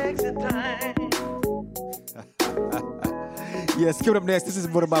 Sweet, sexy time. Yes, coming up next, this is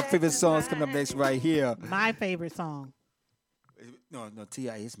one of my favorite songs coming up next right here. My favorite song. No,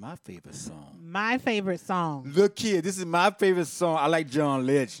 T.I.A. is my favorite song. My favorite song. Look here, this is my favorite song. I like John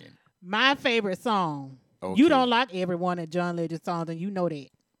Legend. My favorite song. Okay. You don't like every one of John Legend's songs, and you know that.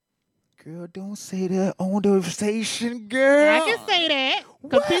 Girl, don't say that on the station, girl. I can say that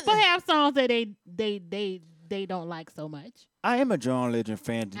because people have songs that they don't like so much. I am a John Legend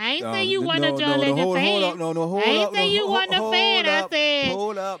fan. I ain't say you wasn't a John Legend fan. Hold up. I ain't say you wasn't a fan. I said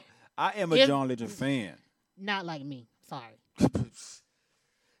Hold up. I am a John Legend fan. not like me. Sorry.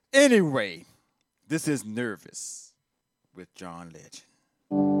 Anyway, this is Nervous with John Legend.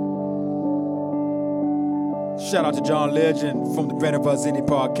 Shout out to John Legend from the Brand of Us Indie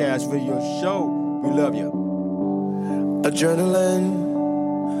Podcast Radio Show. We love you. Adrenaline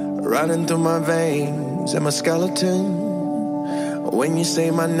running through my veins and my skeleton. When you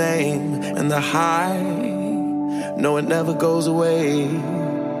say my name and the high, no, it never goes away.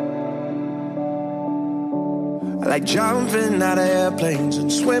 I like jumping out of airplanes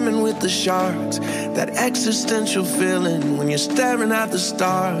and swimming with the sharks. That existential feeling when you're staring at the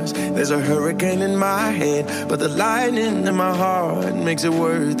stars. There's a hurricane in my head, but the lightning in my heart makes it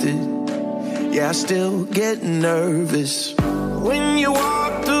worth it. Yeah, I still get nervous when you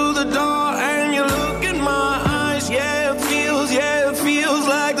walk through the door and you look in my eyes. Yeah, it feels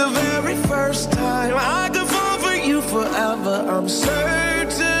like the very first time. I could fall for you forever, I'm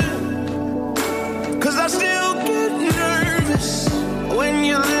certain. 'Cause I still get nervous when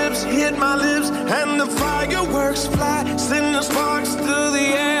your lips hit my lips and the fireworks fly, sending sparks through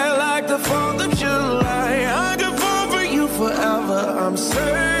the air like the 4th of July. I could fall for you forever, I'm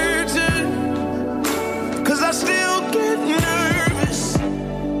certain. 'Cause I still get nervous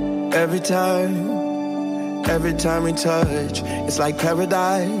every time we touch. It's like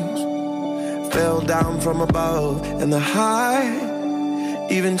paradise fell down from above, and the high,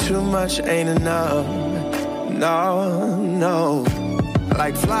 even too much ain't enough. No.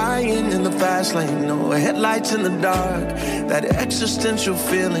 Like flying in the fast lane, no headlights in the dark. That existential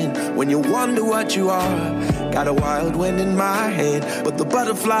feeling when you wonder what you are. Got a wild wind in my head, but the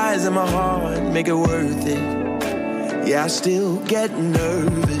butterflies in my heart make it worth it. Yeah, I still get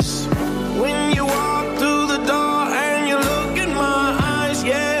nervous when you walk through the door and you look in my eyes.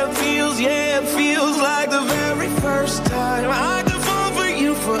 Yeah, it feels like the very first time. I could fall for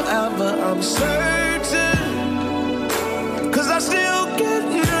you forever, I'm certain. 'Cause I still get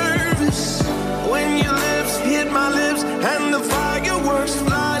nervous when your lips hit my lips and the fireworks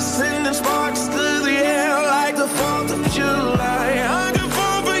fly, sending sparks through the air like the 4th of July. I could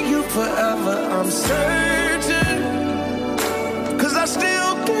fall for you forever, I'm certain. 'Cause I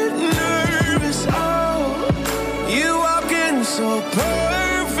still get nervous. Oh, you walking so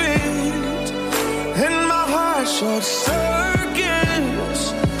perfect and my heart short circuits.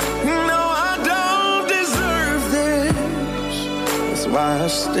 No, I don't deserve this. That's why I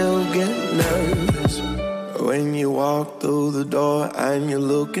still get nervous when you walk through the door and you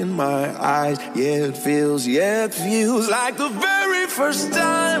look in my eyes. Yeah, it feels like the very first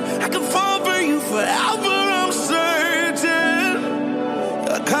time. I could fall for you forever, I'm certain.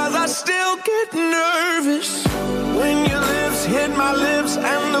 'Cause I still get nervous when your lips hit my lips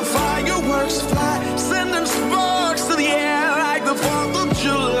and the fireworks fly, sending sparks to the air like the 4th of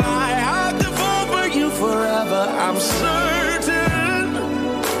July. I could fall for you forever, I'm certain.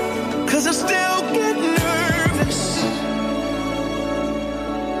 'Cause I still get nervous.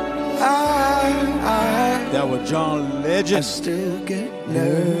 That was John Legend. I still get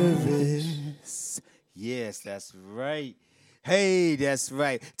nervous. Yes, that's right. Hey, that's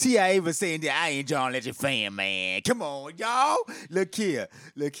right. T.I.A. was saying that I ain't John Legend fan, man. Come on, y'all. Look here.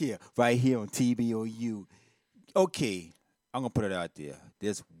 Right here on TBOU. Okay, I'm going to put it out there.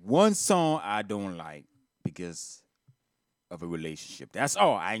 There's one song I don't like because of a relationship. That's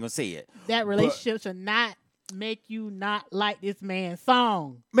all. I ain't going to say it. That relationship should not make you not like this man's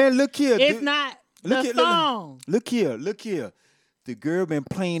song. Man, look here. It's not the song. Look here. the girl been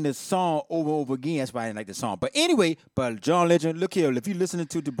playing the song over and over again. That's why I didn't like the song. But anyway, John Legend, look here. If you're listening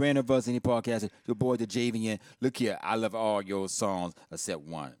to the Brand of Us Any podcast, your boy the Djayvoyn, look here. I love all your songs except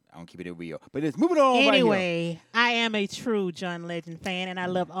one. I don't keep it real. But it's moving on right here. Anyway, I am a true John Legend fan, and I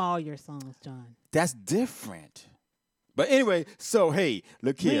love all your songs, John. That's different. But anyway, so hey,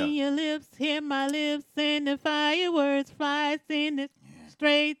 look here. When your lips hit my lips and the fireworks fly, send it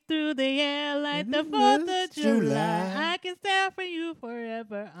straight through the air like the 4th of July. I can stand for you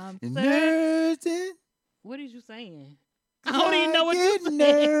forever. I'm certain. What is you saying? I don't even know what you're saying.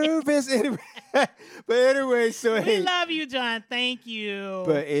 Nervous anyway. But anyway, so we hey. love you, John. Thank you.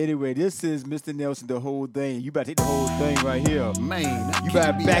 But anyway, this is Mr. Nelson, the whole thing. You better take the whole thing right here. Man, you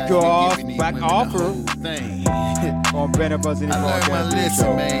better back your offer thing. On Brand of Us Any I learned my podcast.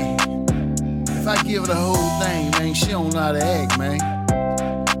 lesson, man. If I give her the whole thing, man, she don't know how to act, man.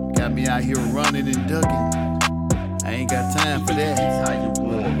 Got me out here running and ducking. I ain't got time for that. That's how you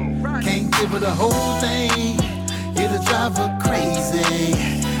want. Can't give her the whole thing. It'll drive her crazy.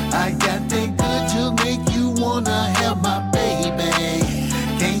 I got that good to make you wanna have my baby.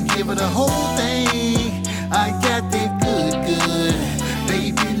 Can't give her the whole thing. I got that good.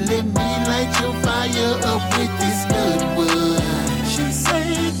 Baby, let me light your fire up with this good wood. She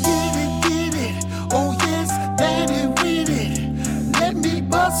said, get it. Oh yes, daddy with it. Let me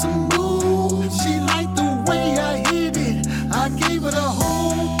bust some moves. She liked the way I hit it. I gave her the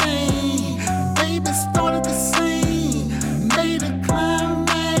whole thing. Baby started to sing, made a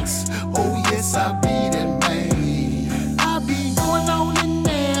climax. Oh yes, I beat it, man. I be going on in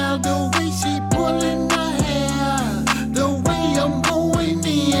there, the way she pulling her hair, the way I'm going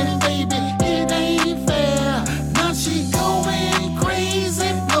in, baby, it ain't fair. Now she going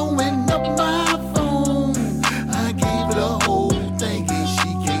crazy, blowing up my phone. I gave her the whole thing, and she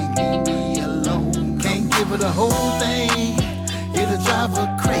can't leave me alone. Can't give her the whole thing, it'll drive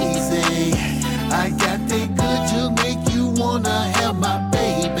her crazy. I got that good to make you wanna have my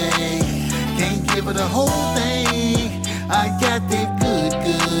baby. Can't give her the whole thing. I got that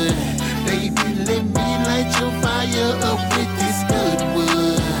good. Baby, let me light your fire up with this good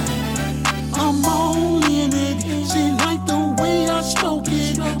wood. I'm all in it. She liked the way I stroke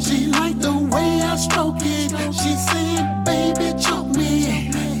it. She liked the way I stroke it. She said, baby, choke me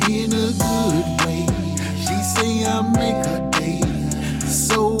in a good way. She say I make her day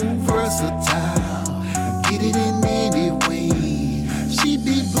so versatile. Get it in any way. She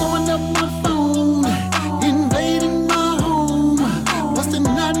be blowing up my phone, invading my home, busting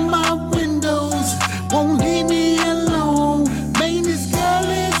out my windows, won't leave me alone. Man, this girl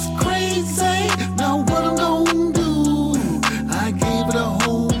is crazy. Now what I'm gonna do? I gave her the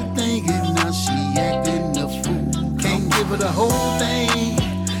whole thing, and now she acting a fool. Can't give her the whole thing,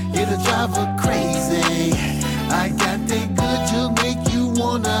 it'll drive her crazy. I got that good to make you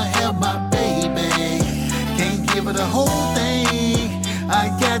wanna have my baby. Can't give her the whole thing. I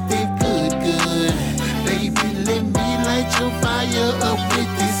got that good. Baby, let me light your fire up with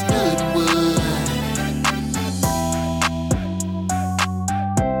this good wood.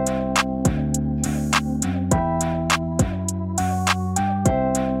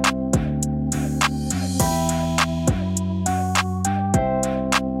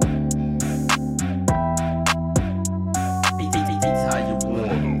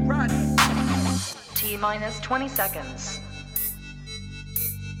 T-minus 20 seconds.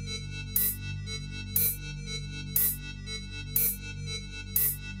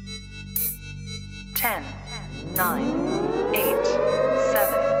 10, 9, 8,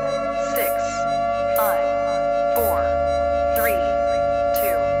 7, 6, 5, 4, 3,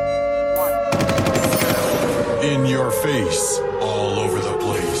 2, 1. In your face, all over the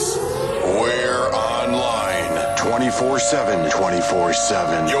place. We're online 24/7.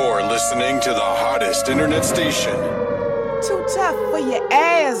 24/7. You're listening to the hottest internet station. Too tough for your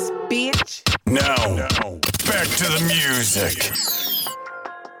ass, bitch. Now, back to the music.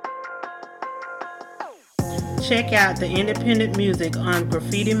 Check out the independent music on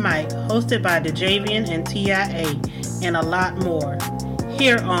Graffiti Mike, hosted by Djayvoyn and T.I.A, and a lot more,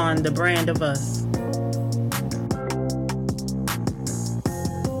 here on The Brand of Us.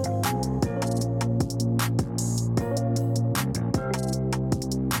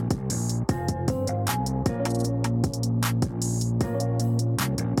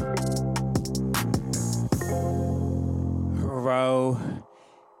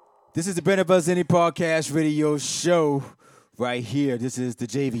 This is the Brand of Us Any podcast radio show right here. This is the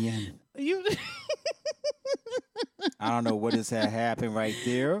Djayvoyn. I don't know what just had happened right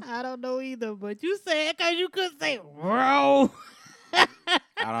there. I don't know either, but you said because you could say, bro.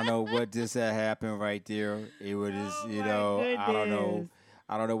 I don't know what just had happened right there. It was just, Oh, I don't know. goodness.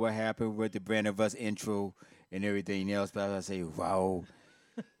 I don't know what happened with the Brand of Us intro and everything else, but I say, wow.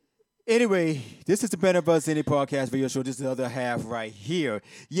 Anyway, this is the Brand of Us Indie Podcast video show. This is the other half right here.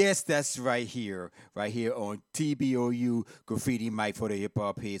 Yes, that's right here on TBOU Graffiti Mike for the hip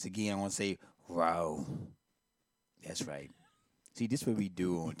hop heads. Again, I want to say, wow. That's right. See, this is what we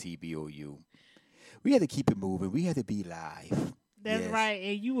do on TBOU. We had to keep it moving. We had to be live. That's Yes. right.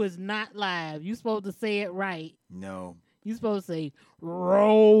 And you was not live. You supposed to say it right. No. You supposed to say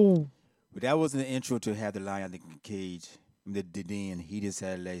roll. But that wasn't the intro to have the line out the cage. Then he just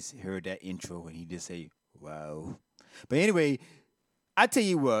had heard that intro and he just say, wow. But anyway, I tell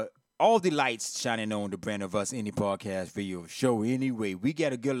you what, all the lights shining on the Brand of Us Indie Podcast video show. Anyway, we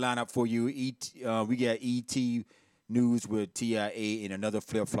got a good lineup for you. We got ET News with TIA and another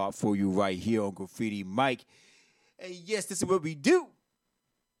flip-flop for you right here on Graffiti Mike. And yes, this is what we do.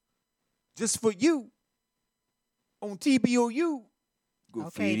 Just for you. On TBOU.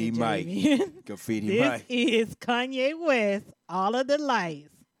 Graffiti Mike. Djayvoyn. Graffiti This Mike. is Kanye West, All of the Lights.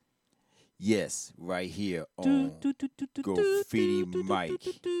 Yes, right here on Graffiti Mike.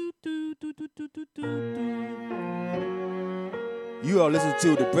 You are listening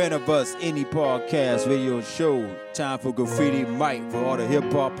to the Brand of Us Indie Podcast video show. Time for Graffiti Mike for all the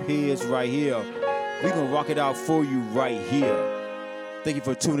hip hop heads right here. We're going to rock it out for you right here. Thank you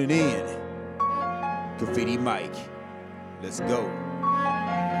for tuning in. Graffiti Mike. Let's go.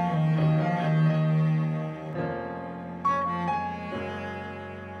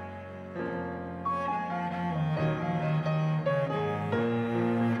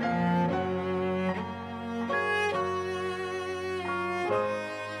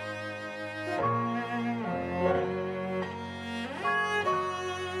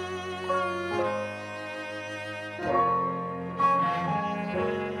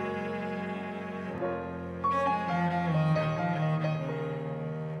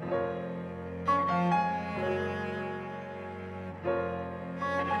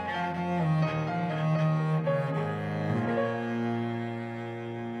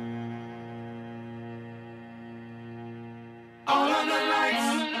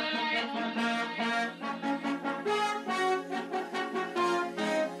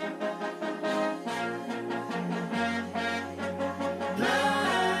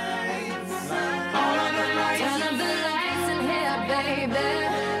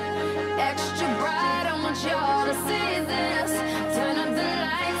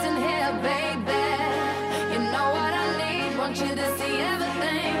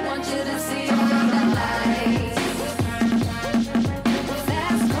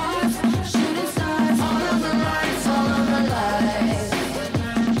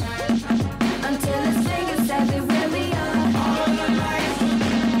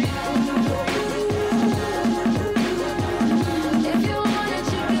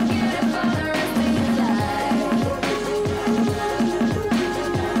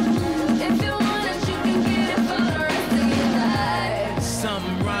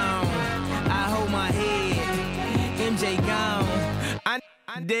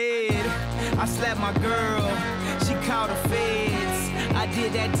 Dead. I slapped my girl, she called the feds. I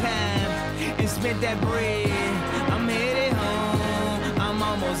did that time and spent that bread. I'm headed home, I'm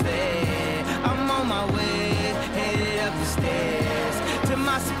almost there. I'm on my way, headed up the stairs. To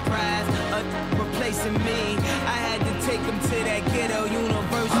my surprise, replacing me, I had to take him to that ghetto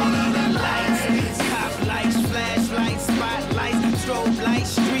university. The lights, cop lights, flashlights, spotlights, strobe lights,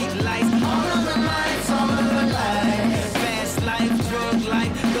 street lights. All of the lights, all of the lights. Fast life, drug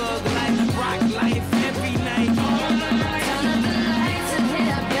life, thug life, rock life, every night. All the lights. Turn up the lights in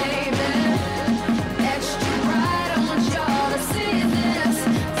here, baby. Extra bright, I want y'all to see this.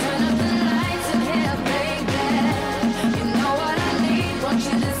 Turn up the lights in here, baby. You know what I need, want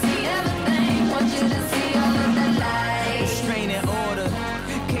you to see everything. Want you to see all of the lights. Restraining order,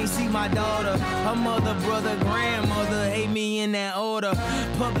 can't see my daughter. Her mother, brother, grandmother hate me in that order.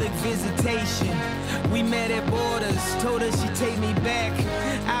 Public visitation, we met at borders. Told her she'd take me back,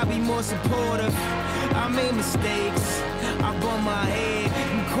 I'll be more supportive. I made mistakes, I bumped my head,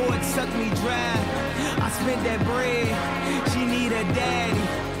 and court sucked me dry. I spent that bread, she need a daddy.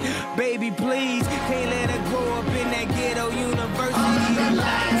 Baby, please, can't let her grow up in that ghetto university. The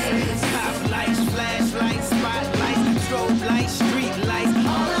lights, cop lights, flashlights, spotlights, strobe lights, street lights.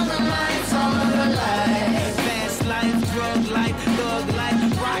 All of the lights, all of the lights. Fast life, drug life, thug life,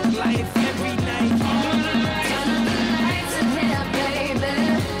 rock life, every night. All of the lights. Turn up the lights in here, baby.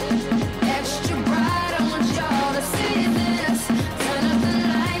 Extra bright, I want y'all to see this. Turn up the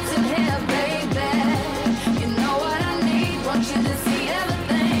lights in here, baby. You know what I need, want you to see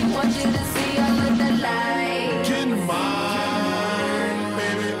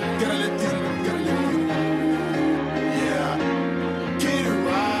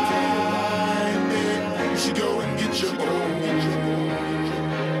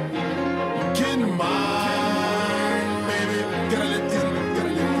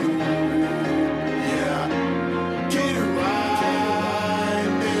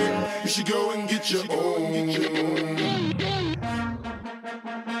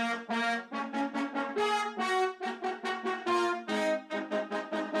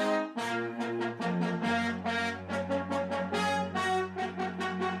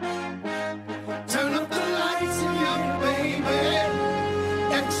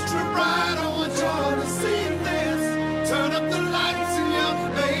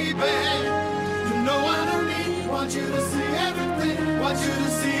want you to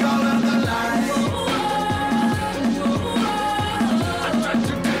see all of the lights. I tried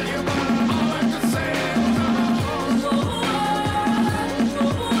to tell you, but all I could say.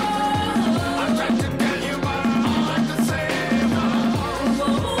 I tried to tell you, but all I could say.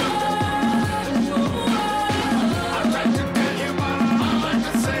 I tried to tell you, but all I could say. I tried to tell you, but all I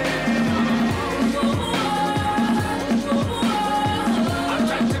could say.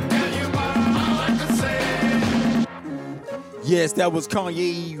 Yes, that was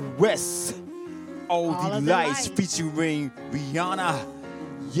Kanye West. All the of the lights lights. featuring Rihanna.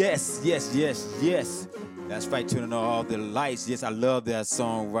 Yes. That's right, turning on all the lights. Yes, I love that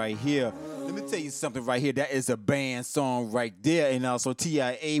song right here. Let me tell you something right here. That is a band song right there. And also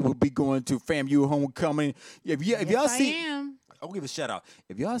TIA will be going to FAMU Homecoming. If y'all see, I'll give a shout out.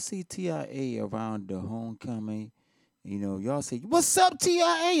 If y'all see TIA around the homecoming, you know, y'all say, "What's up,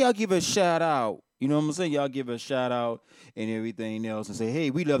 TIA?" Y'all give a shout out. You know what I'm saying? Y'all give a shout out and everything else and say, hey,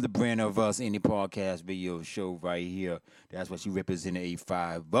 we love the brand of us in the podcast video show right here. That's what you represent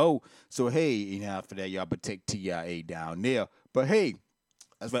 850. So, hey, and after that, y'all protect TIA down there. But, hey,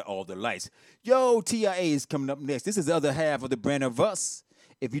 that's right, all the lights. Yo, TIA is coming up next. This is the other half of the brand of us.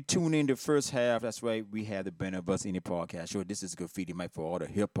 If you tune in the first half, that's right, we have the brand of us in the podcast show. This is Graffiti Mike for all the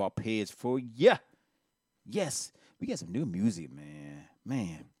hip-hop heads for ya. Yes, we got some new music,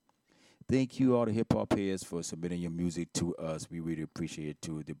 man. Thank you, all the hip-hop heads, for submitting your music to us. We really appreciate it,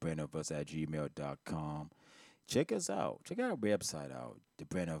 too. thebrandofus@gmail.com. Check us out. Check our website out,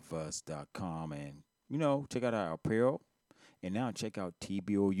 thebrandofus.com. And, you know, check out our apparel. And now check out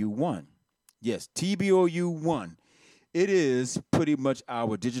TBOU 1. Yes, TBOU 1. It is pretty much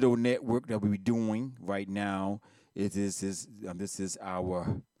our digital network that we're doing right now. This is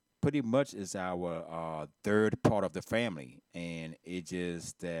our... pretty much is our third part of the family. And it's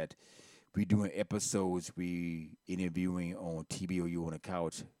just that we doing episodes, we interviewing on TBOU on the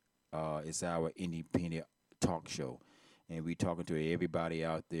Couch. It's our independent talk show. And we talking to everybody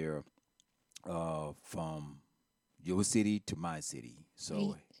out there from your city to my city.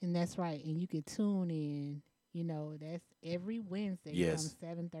 So, and that's right. And you can tune in. You know, that's every Wednesday Yes.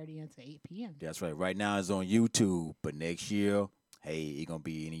 from 7:30 until 8 p.m. That's right. Right now it's on YouTube, but next year, hey, it's going to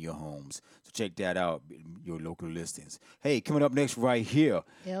be in your homes. So check that out, your local listings. Hey, coming up next right here.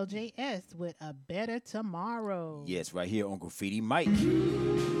 LJS with A Better Tomorrow. Yes, right here on Graffiti Mike.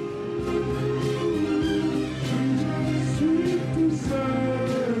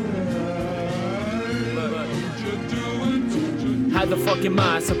 How the fuck am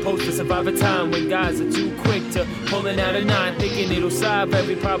I supposed to survive a time when guys are too quick to pulling out a nine, thinking it'll solve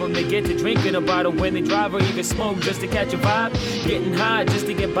every problem they get, to drinking a bottle when they drive or even smoke just to catch a vibe, getting high just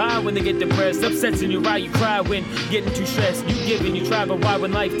to get by when they get depressed, upsets in your eye, you cry when getting too stressed, you give and you try, but why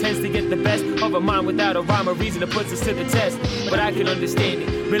when life tends to get the best of a mind without a rhyme or reason that puts us to the test? But I can understand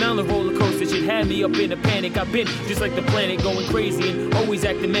it. Been on the roller coaster, shit had me up in a panic. I've been just like the planet, going crazy and always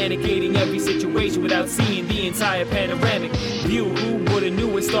acting manic, hating every situation without seeing the entire panoramic view. Who would've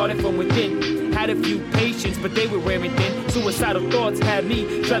knew it started from within? Had a few patients, but they were wearing thin. Suicidal thoughts had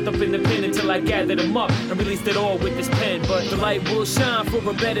me trapped up in the pen until I gathered them up and released it all with this pen. But the light will shine for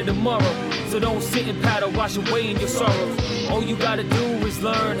a better tomorrow. So don't sit and paddle, wash away in your sorrows. All you gotta do is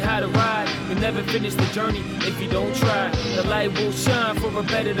learn how to ride. You'll never finish the journey if you don't try. The light will shine for a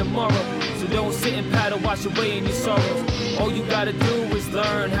better tomorrow. So don't sit and paddle, wash away in your sorrows. All you gotta do is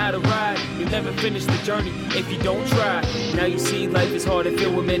learn how to ride. You'll never finish the journey if you don't try. Now you see life is hard and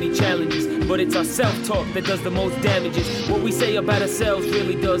filled with many challenges, but it's our self-talk that does the most damages. What we say about ourselves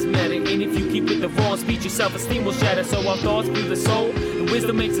really does matter, and if you keep with the wrong speech, your self-esteem will shatter. So our thoughts breathe the soul, and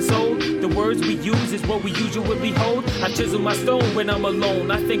wisdom makes us old. The words we use is what we usually hold. I chisel my stone when I'm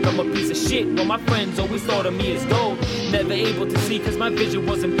alone. I think I'm a piece of shit, while my friends always thought of me as gold. Never able to see cause my vision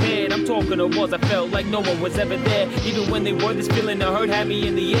was impaired. I'm talking to walls, I felt like no one was ever there. Even when they were, this feeling I heard had me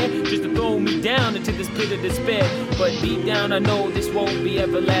in the air, just to throw me down into this pit of despair. But deep down I know this won't be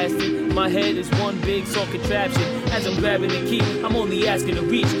everlasting. My head is one big soul contraption. As I'm grabbing the key, I'm only asking to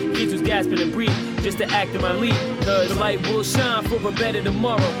reach kids who's gasping and breathe just to act in my lead. Cause the light will shine for a better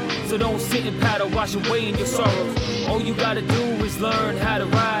tomorrow. So don't sit and paddle, wash away in your sorrows. All you gotta do is learn how to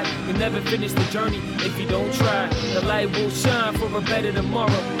ride. You'll never finish the journey if you don't try. The light will shine for a better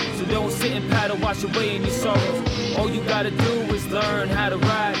tomorrow. So don't sit and paddle, wash away in your sorrows. All you gotta do is learn how to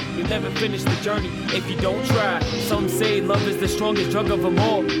ride. You'll never finish the journey if you don't try. Some say love is the strongest drug of them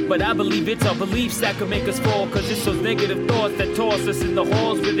all, but I believe it's our beliefs that can make us fall. Cause it's those negative thoughts that toss us in the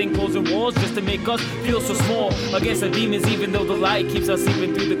halls within closing walls just to make us feel so small against the demons, even though the light keeps us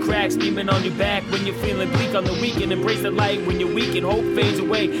seeping through the cracks, beaming on your back when you're feeling bleak on the weekend. Embrace the light when you're weak and hope fades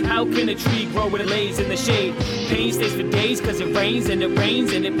away. How can a tree grow when it lays in the shade? Pain stays for days cause it rains and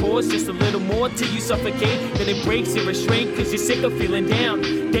it pours just a little more till you suffocate. Then it breaks your restraint cause you're sick of feeling down.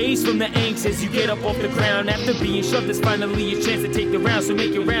 Days from the angst as you get up off the ground. After being shoved, it's finally your chance to take the round. So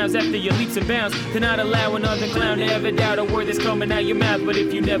make your rounds after your leaps and bounds. To not allow another clown to ever doubt a word that's coming out your mouth. But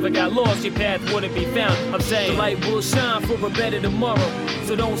if you never got lost, your path wouldn't be found. I'm saying the light will shine for a better tomorrow.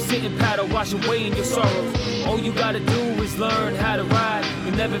 So don't sit and paddle, wash away in your sorrows. All you gotta do is learn how to ride.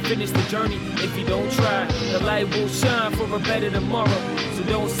 You'll never finish the journey if you don't try. The light will shine for a better tomorrow. So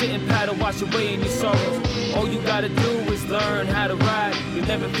don't sit and paddle, wash away in your sorrows. All you gotta do is learn how to ride. You'll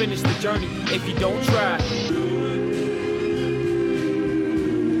never finish the journey if you don't try.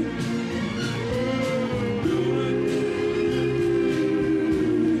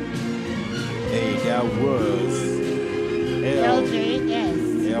 Hey, that was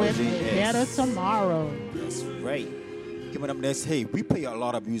LJS with a better tomorrow. That's right. Coming up next, hey, we play a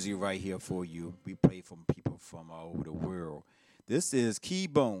lot of music right here for you. We play from people from all over the world. This is Key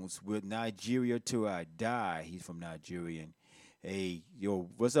Bones with Nigeria Till I Die. He's from Nigeria. Hey, yo,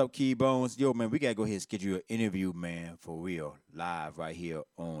 what's up, Key Bones? Yo, man, we got to go ahead and schedule an interview, man, for real, live right here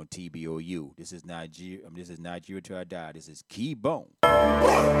on TBOU. This is Nigeria Till I Die. This is Key Bones.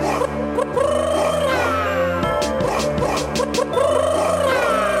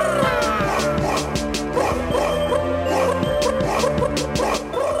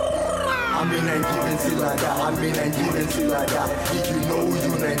 I'm in Nigerian till I die. I'm in Nigerian till I die. If you know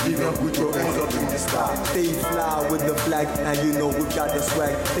you Nigerian, put your hands up in the sky. Stay fly with the flag, and you know we got the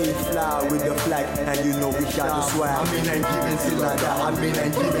swag. Stay fly with the flag, and you know we got the swag. I'm in Nigerian till I die. I'm in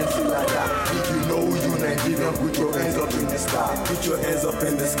Nigerian till I die. If you know you Nigerian, put your hands up in the sky. Put your hands up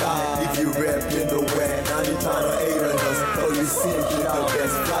in the sky. If you rap in the west, now you trying to hate on us. Cause we simply the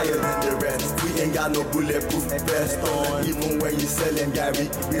best, flyer than the rest. We ain't got no bulletproof vest on. Even when you selling Gary,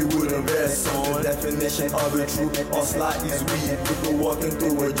 we wouldn't vest on. The definition of a true hustler is weed. People walking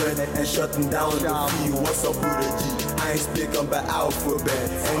through a joint and shutting down the field. What's up with a G? I ain't speaking by alphabet.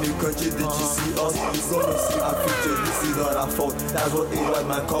 Any country that you see us, you gonna see our future. This is not our fault. That's what they want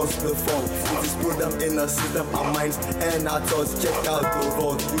man calls the fault. We just put them in a system, our minds and our thoughts. Check out the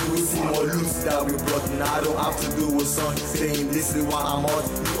vault. You will see more loose that we brought. Now I don't have to do a song saying this is why I'm hot.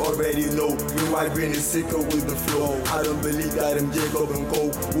 You already know. You white green is sicker with the flow. I don't believe that them Jacob and Co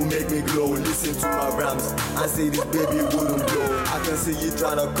will make me glow. Listen to my rhymes and say this baby wouldn't blow. I can see you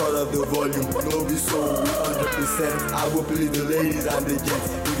trying to cut up the volume. No be so 100%. I will play the ladies and the gents.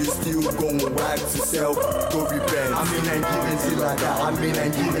 If you still going back to self, go repent. I'm in Nigerian till I die. I'm in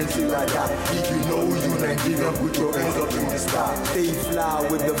Nigerian till I die. If you know you Nigerian, put your hands up in the sky. Stay fly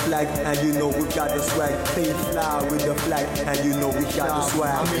with the flag, and you know we got the swag. Stay fly with the flag, and you know we got the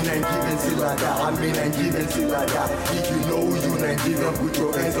swag. I'm in Nigerian till I die. I'm in Nigerian till I die. If you know you Nigerian, put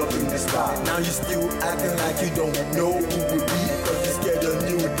your hands up in the sky. Now you still acting like you don't know who we be, cause you scared of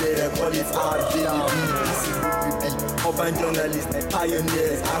new day. Call it our JB. This is who we be. Urban journalists,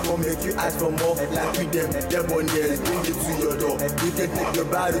 pioneers. I gon' make you ask for more. Like with them demoniers. Bring it to your door. You can take the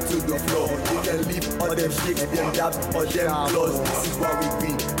body to the floor. You can leave all them shakes, them dabs, or them claws. This is what we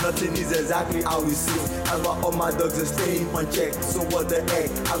bring. Nothing is exactly how we see. That's why all my dogs are staying on check. So what the heck?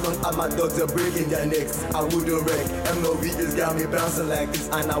 As long as my dogs are breaking their necks, I wouldn't wreck. MLV just got me bouncing like this,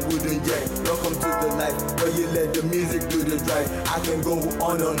 and I wouldn't jack. Welcome to the life where you let the music do the drive. I can go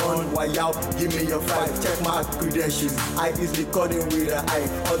on and on while y'all give me your fight. Check my credentials. I easily cut in with an eye.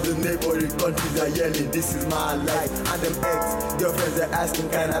 All the neighboring countries are yelling, this is my life. And them ex-girlfriends are asking,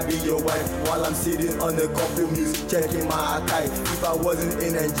 can I be your wife? While I'm sitting on the couple news, checking my archive. If I wasn't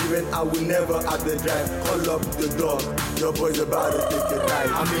in Nigerian, I would never have the drive. Call up the dog, your boy's about to take a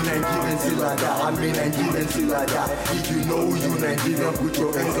dive. I'm in Nigerian till I die. I'm in Nigerian till I die. If you know you Nigerian, put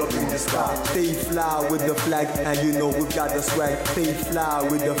your hands up in the sky. Stay fly with the flag, and you know we got the swag. Stay fly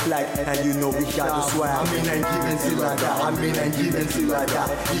with the flag, and you know we got the swag. I'm in Nigerian till I die. I'm in Nigerian till I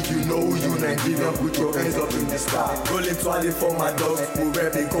die. If you know you Nigerian, put your hands up in the sky. Rolling 20 for my dogs, we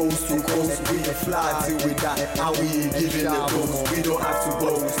rap it coast to coast. We fly till we die, and we ain't giving the toast. We don't have to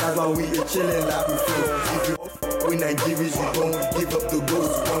go, that's why we ain't chilling like we flow. If you we Nigerians, you don't give up the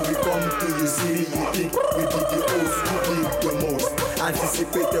ghost. When we come to your city, you think we be the host, who give the most. And this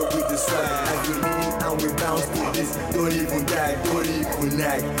Anticipate that we decide as we lean and we bounce to this. Don't even gag, don't even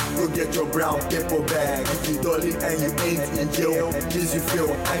nag. Go get your brown paper bag. If you darling and you ain't in jail, means you fail.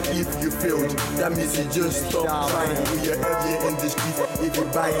 And if you failed, that means you just stop trying. We are heavier in the street. If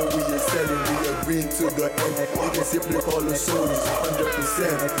you're buying, we are selling. We are green to the end. You can simply call us soldiers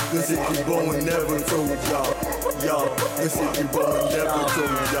 100%. This is Djayvoyn never told y'all. Y'all, this is Djayvoyn never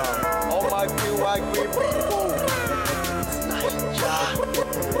told y'all. All my great people.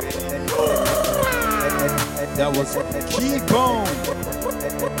 That was Djayvoyn.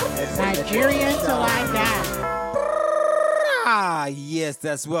 Nigerian till I die. Ah, yes,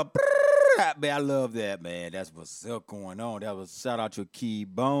 that's what. Man, I love that, man. That's what's up going on. That was shout out to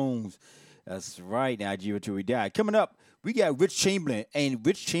Djayvoyn. That's right, Nigeria till we die. Coming up, we got Rich Chamberlain, and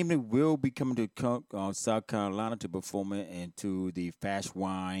Rich Chamberlain will be coming to South Carolina to perform into the Fast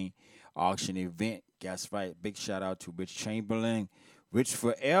Wine auction event. That's right. Big shout out to Rich Chamberlain. Rich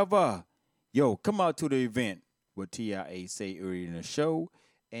Forever. Yo, come out to the event, what TIA say earlier in the show,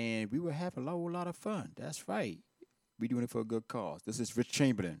 and we will have a whole lot of fun. That's right. We're doing it for a good cause. This is Rich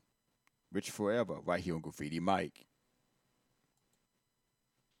Chamberlain. Rich Forever, right here on Graffiti Mike.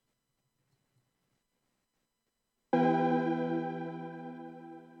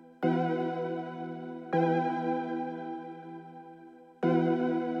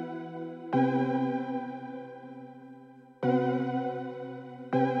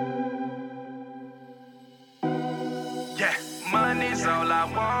 Money's all I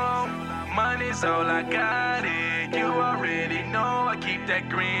want, money's all I got it. You already know I keep that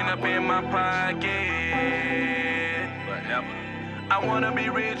green up in my pocket. Forever. I wanna be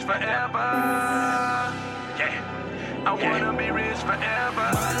rich forever. Yeah. I wanna be rich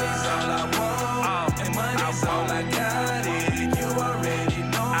forever. Money's all I want, and money's all I got it. You already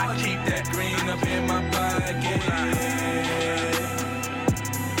know I keep that green up in my pocket.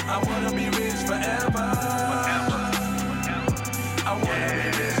 I wanna be rich forever.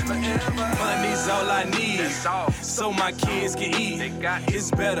 Money's all I need, so my kids can eat.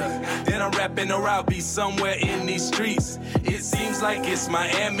 It's better than I'm rapping or I'll be somewhere in these streets. It seems like it's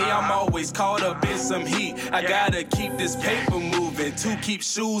Miami, I'm always caught up in some heat. I gotta keep this paper moving to keep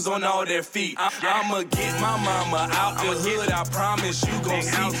shoes on all their feet. I'ma get my mama out the hood, I promise you gon'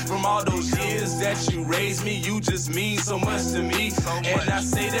 see. From all those years that you raised me, you just mean so much to me. And I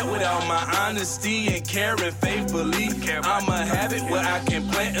say that with all my honesty and caring faithfully. I'ma have it where I can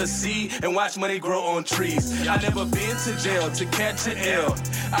plant a seed and watch money grow on trees. I never been to jail to catch an L.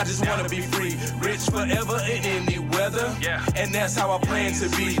 I just wanna be free, rich forever in any weather. And that's how I plan to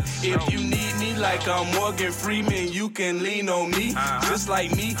be. If you need me like I'm Morgan Freeman, you can lean on me. Just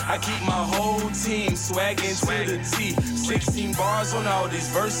like me, I keep my whole team swagging to the T. 16 bars on all these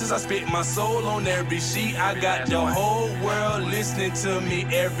verses, I spit my soul on every sheet. I got the whole world listening to me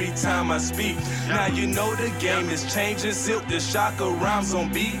every time I speak. Now you know the game is changing, Silk the Shocker rhymes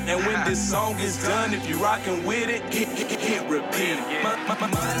on beat. And when this song is done, if you rockin' with it, hit repeat.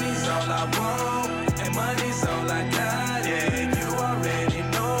 Money's all I want, and money's all I got. Yeah, you already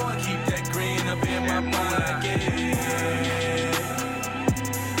know I keep that green up in my pocket.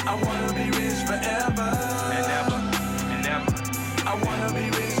 I wanna be rich forever, and ever. I wanna be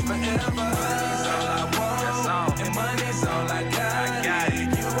rich forever. Money's all I want, and money's all I got. Yeah,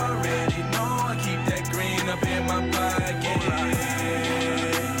 you already know I keep that green up in my pocket.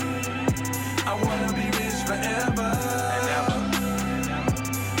 I wanna be rich forever, and ever.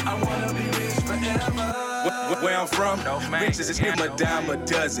 I wanna be rich forever. Where I'm from, riches is him a dime a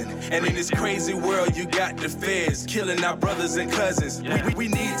dozen. And in this crazy world, you got the feds killing our brothers and cousins. We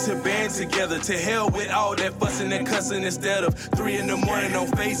need to band together. To hell with all that fussing and cussing instead of 3 in the morning on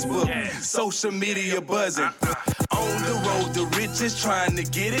Facebook. Social media buzzing. On the road, the richest trying to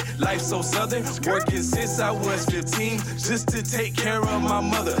get it. Life so southern, working since I was 15 just to take care of my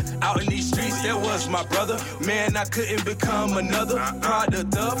mother. Out in these streets, there was my brother. Man, I couldn't become another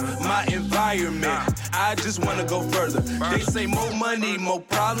product of my environment. I just wanna go further. They say more money, more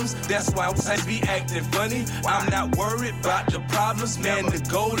problems. That's why I be acting funny. I'm not worried about the problems. Man, the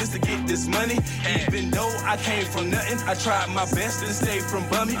goal is to get this money. Even though I came from nothing, I tried my best to stay from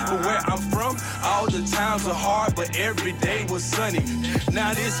bummy. But where I'm from, all the times are hard, but every day was sunny.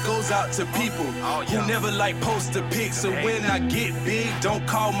 Now this goes out to people who never like poster pics. So when I get big, don't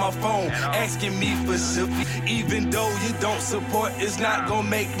call my phone asking me for shit. Even though you don't support, it's not gonna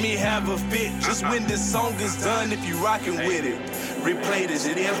make me have a fit. Just when this song is done, if you rockin' with it, replay this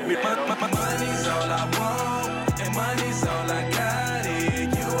shit. Money's all I want, and money's all I got. It.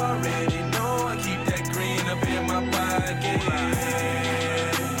 You already know I keep that green up in my pocket.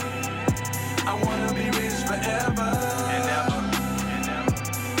 I wanna be rich forever, and ever.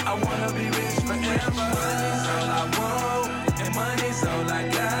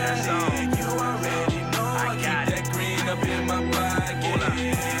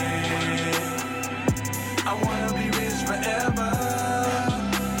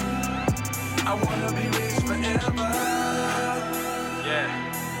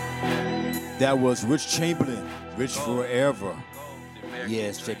 That was Rich Chamberlain, Rich Forever.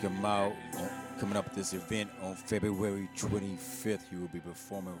 Yes, check him out. Coming up at this event on February 25th, he will be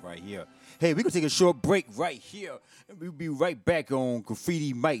performing right here. Hey, we're going to take a short break right here. And we'll be right back on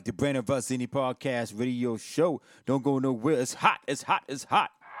Graffiti Mike, the Brand of Us Indie Podcast radio show. Don't go nowhere. It's hot. It's hot. It's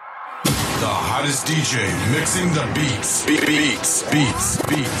hot. The hottest DJ mixing the beats. Beats. Mixing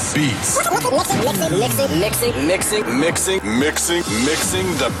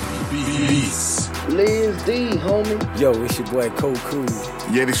the beats. Liz D, homie. Yo, it's your boy Cole Cool.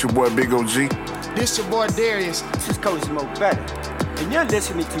 Yeah, this your boy Big OG. This your boy Darius. This is Coach Mo Better. And you're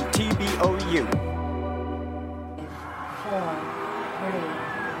listening to TBOU. 4, 3,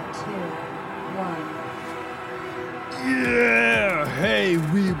 2, 1. Yeah, hey,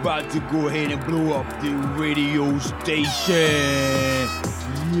 we about to go ahead and blow up the radio station.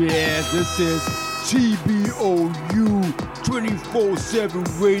 Yes, this is TBOU 24/7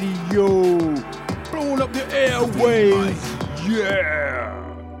 radio. Blowing up the airwaves. Yeah.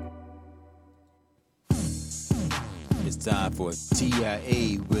 It's time for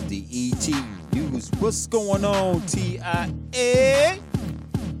TIA with the ET News. What's going on, TIA?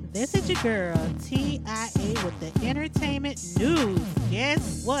 This is your girl, TIA, with the entertainment news.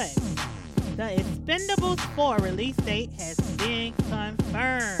 Guess what? The Expendables 4 release date has been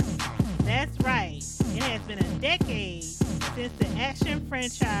confirmed. That's right. It has been a decade since the action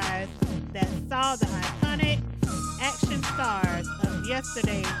franchise that saw the iconic action stars of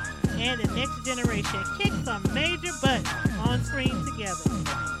yesterday and the next generation kick some major butt on screen together.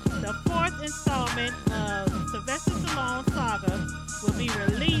 The fourth installment of Sylvester Stallone's saga will be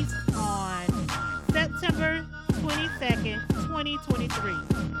released on September 22nd, 2023.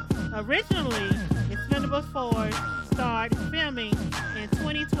 Originally, Expendables 4 started filming in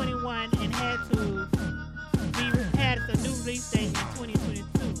 2021 and had a new release date in 2022.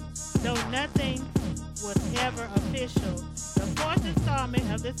 Though nothing was ever official, the fourth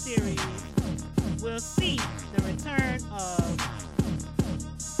installment of the series will see the return of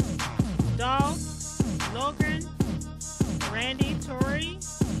Dolph Lundgren, Randy Turey,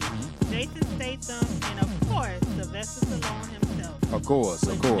 Jason Statham, and of course, Sylvester Stallone himself. Of course.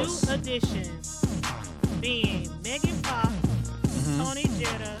 New additions being Megan Fox, Tony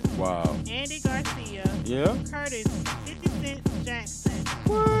Jetta, Wow. Andy Garcia, Yeah. Curtis 50 Cent Jackson,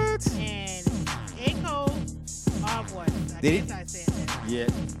 What? and Echo Arvois. I They guess I said that. Yeah.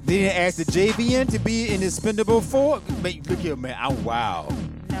 They didn't ask the JVN to be in Expendable 4? Look here, man. I'm wild.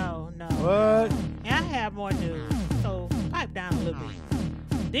 No. What? And I have more news, so pipe down a little bit.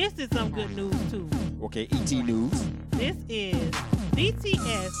 This is some good news, too. Okay, ET News. This is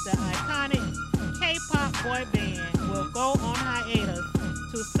BTS, the iconic K-pop boy band, will go on hiatus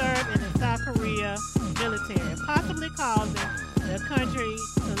to serve in the South Korea military, possibly causing the country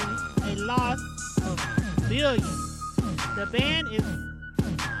a loss of billions. The band is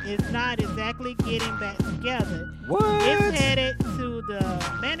not exactly getting back together. What? It's headed to the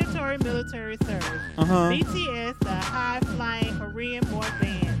mandatory military service. BTS, the high-flying Korean boy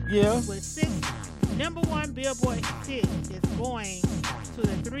band, with 6 #1 Billboard hits, is going to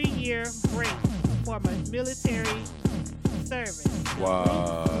the 3-year break for military service.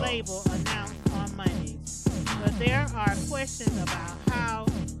 Wow. The label announced on Monday. But there are questions about how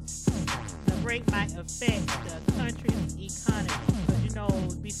the break might affect the country's economy.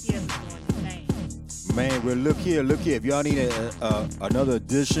 Because, BTS is doing the thing. Man, well, look here. If y'all need another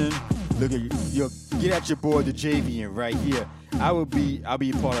edition, look at get at your boy, the JVN, right here. I'll be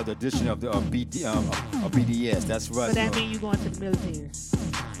part of the edition of the BDS. That's right. So that means you're going to the military.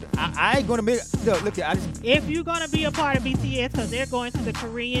 I ain't gonna make. Look here. If you're gonna be a part of BTS, because they're going to the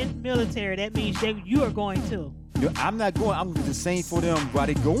Korean military, that means you are going too. I'm not going. I'm gonna do the same for them while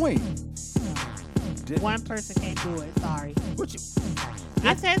they're going. No. One person can't do it. Sorry.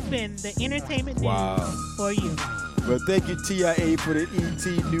 This has been the entertainment news for you. Well, thank you, TIA, for the ET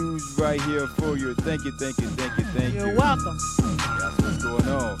News right here for you. Thank you. You're welcome. That's what's going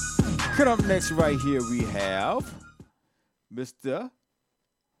on. Coming up next right here, we have Mr.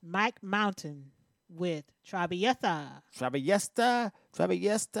 Mike Mountain with Traviesa. Traviesa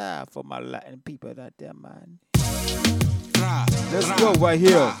for my Latin people out there, man. Let's go right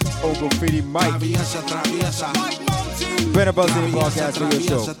here on Graffiti Mike. Brand of Us Indie Podcast radio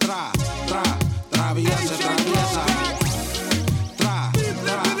show.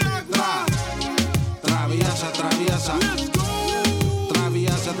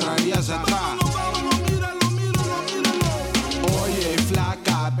 Oye,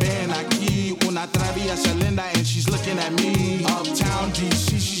 flaca, ven aquí. Una traviesa linda and she's looking at me. Uptown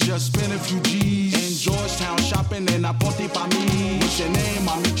DC, she just spent a few G's. Enjoy Georgetown shopping and aponte pa mí. What's your name,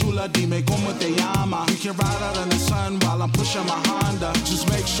 mami chula? Dime como te llama. We can ride out in the sun while I'm pushing my Honda. Just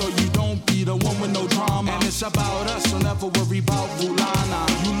make sure you don't be the one with no drama. And it's about us, so never worry about Vulana.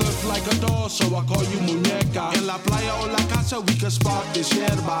 You look like a doll, so I call you muñeca. En la playa o la casa, we can spark this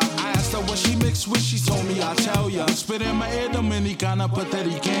yerba. I asked her what she mixed with, she told me I'll tell ya. Spit in my ear, Dominicana,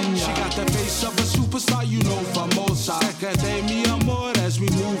 Puertorriqueña. She got the face of a superstar, you know, famosa. Cerca de mi amor as we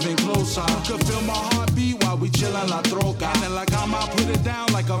moving closer. You can feel my heartbeat while we chillin' la troca. And in la cama, I put it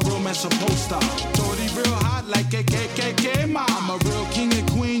down like a real man supposed to. Shorty real hot like que ma. I'm a real king and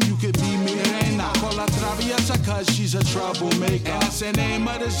queen, you could be mi reina. Call la traviesa cause she's a troublemaker. And that's the name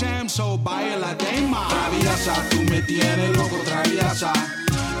of the jam, so baila tema. Traviesa, tú me tienes loco, traviesa.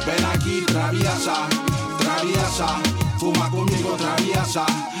 Ven aquí, traviesa, traviesa. Fuma conmigo, traviesa.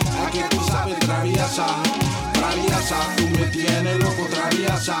 Es que tú sabes, traviesa. Traviesa, tú me tienes loco,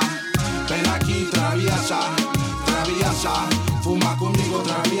 traviesa. Ven aquí, traviesa, traviesa. Fuma conmigo,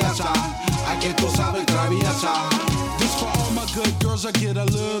 traviesa. Es que tú sabes, traviesa. This for all my good girls, I get a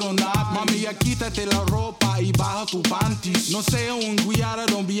little nod. Mami, ya quítate la ropa y baja tu panties. No sea un guiara,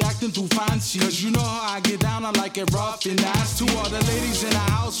 don't be acting too fancy. Cause you know how I get down, I like it rough and nasty. To all the ladies in the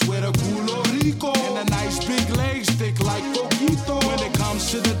house with a culo rico. And the nice big legs, thick like coquito. When it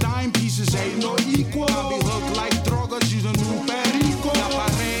comes to the dime pieces, ain't no equal. I be hooked like droga, she's a new perico. La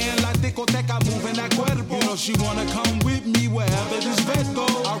paré en la discoteca, moving that cuerpo. You know she wanna come with me wherever this vet go.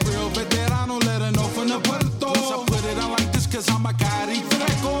 A real veterano, let her know from the puerto. So put it on like this cause I'm a cari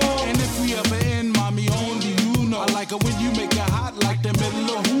freco. And if we ever end, mommy, only you know. I like it when you make it hot like the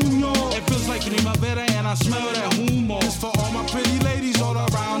middle of junio. It feels like primavera and I smell that humo. It's for all my pretty ladies all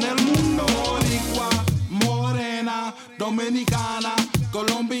around el mundo. Boricua, morena, dominicana,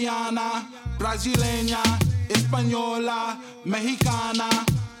 colombiana, brasileña, española, mexicana,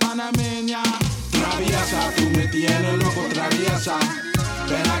 panameña. Traviesa, tú me tienes loco, traviesa.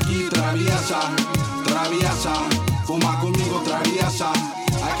 Ven aquí, traviesa, traviesa. Fuma conmigo, traviesa.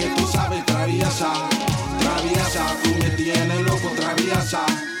 Ay, que tú sabes, traviesa. Traviesa, tú me tienes loco, traviesa.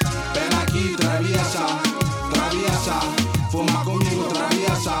 Ven aquí, traviesa, traviesa. Fuma conmigo,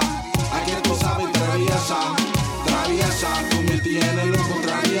 traviesa. Ay, que tú sabes, traviesa. Traviesa, tú me tienes loco,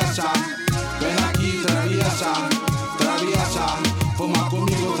 traviesa. Ven aquí, traviesa, traviesa. Fuma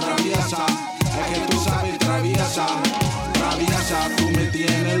conmigo, traviesa. Ay, que tú sabes, traviesa. Traviesa, tú me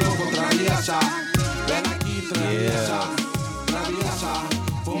tienes loco, traviesa. Ven aquí, traviesa. Traviesa.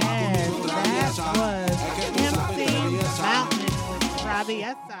 Fuma conmigo, traviesa. Ay, que tú sabes, traviesa.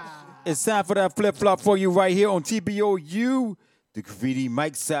 Traviesa. It's time for that flip-flop for you right here on TBOU. The Graffiti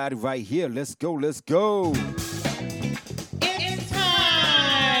Mike side right here. Let's go, let's go. It's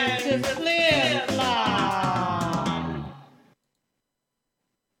time to flip-flop.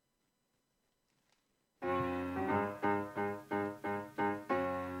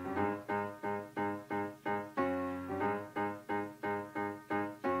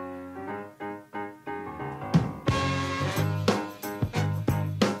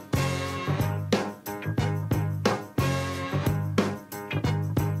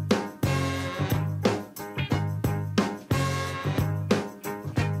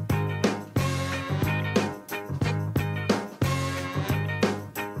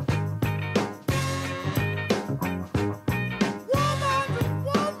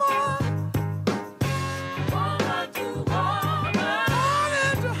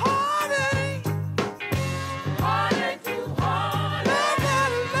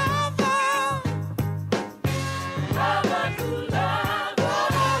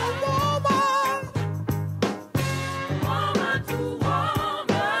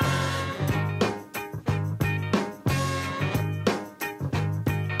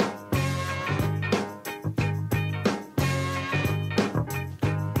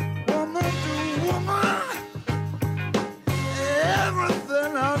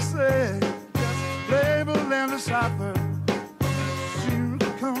 Decipher soon to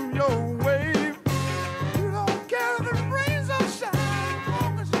come your way. You don't care if it rains or shines, as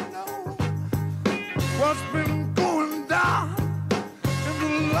long as you know what's been going down in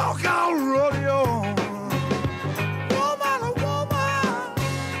the lockout rodeo.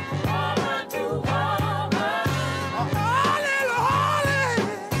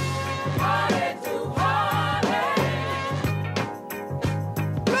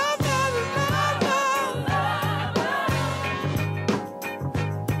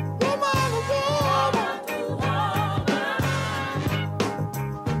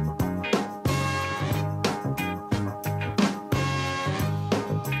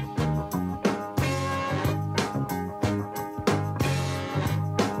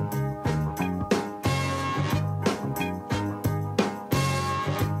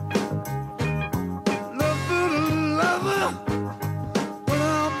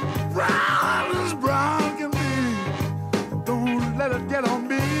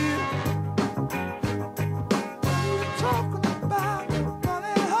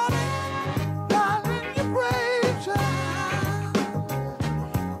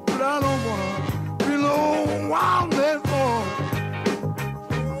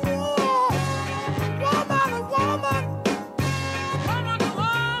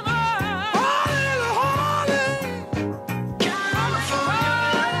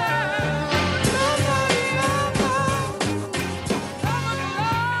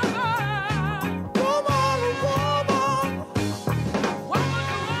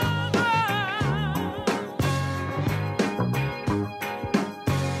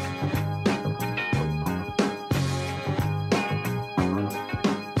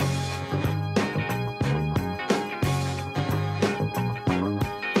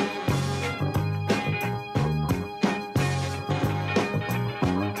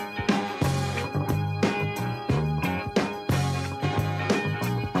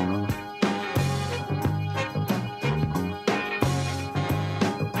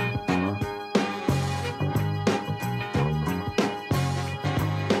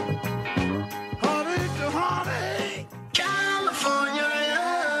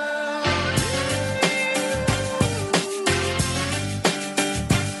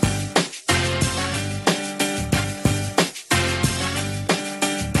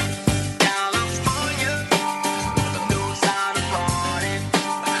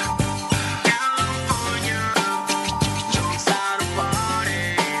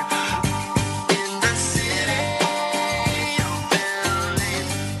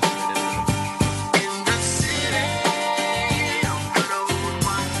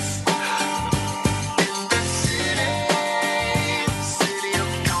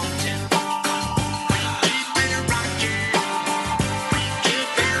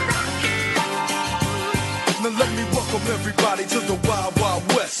 Welcome everybody to the Wild Wild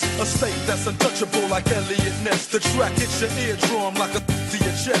West, a state that's untouchable like Elliot Ness. The track hits your eardrum like a to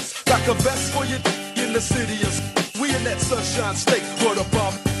your chest, like a vest for you in the city of. We in that sunshine state where the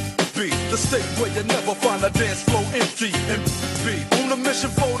bomb be, the state where you never find a dance floor empty and be on a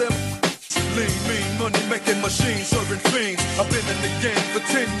mission for them. Lean, mean, money making machines, serving fiends. I've been in the game for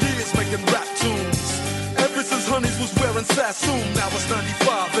 10 years making rap tunes. Ever since Honeys was wearing Sassoon, now it's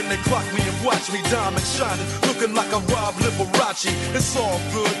 95 and they clock me and watch me diamond shining, looking like a Rob Liberace. It's all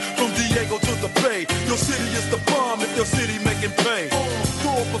good, from Diego to the Bay. Your city is the bomb if your city making pay.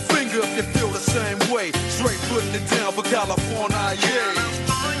 Throw up a finger if you feel the same way. Straight putting it down for California, yeah.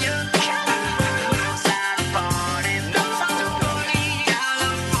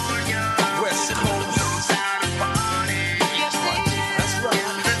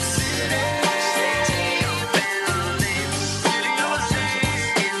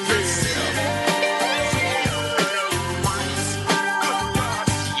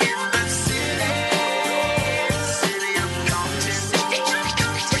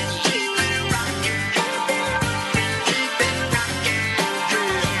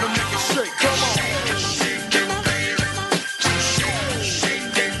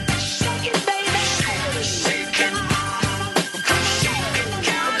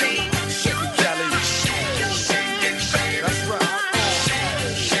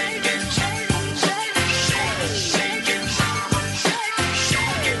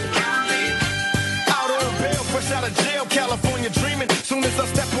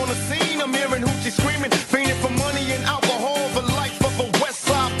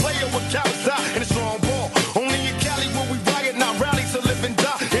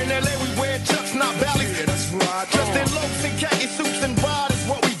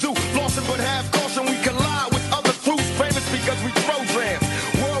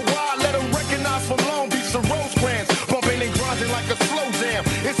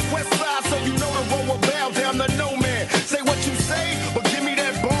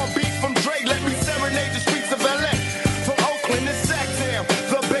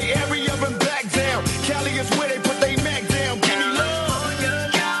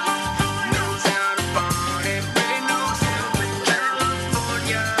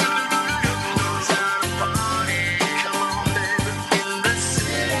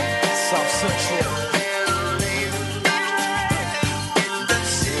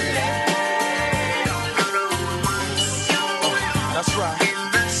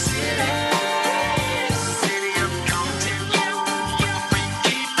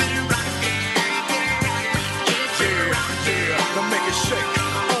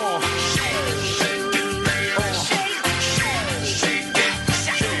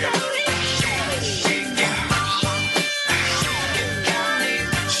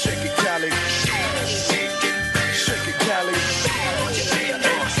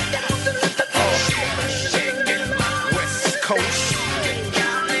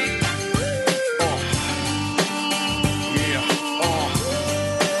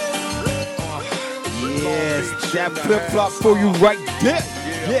 That flip flop for you right there.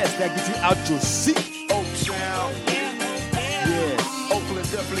 Yes, that gets you out your seat.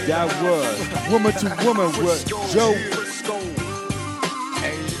 Yes, that was woman to woman with Joe.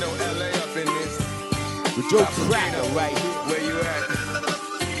 With Joe Cracker right here. Where you at?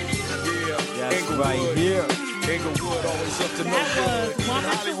 That's right here. Inglewood always up to no good.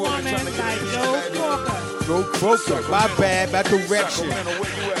 Woman to woman by Joe Croker. Joe Croker. My bad, my correction.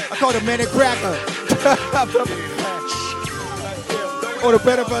 I called him Man and Cracker. Or the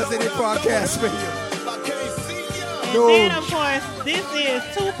Better Buzz in it podcast video. And then, of course, this is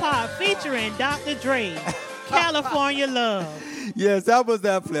Tupac featuring Dr. Dre, California Love. Yes, that was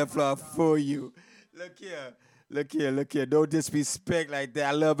that flip-flop for you. Look here. No disrespect like that.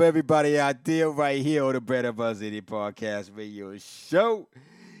 I love everybody out there right here on the Better Buzz in it podcast radio show.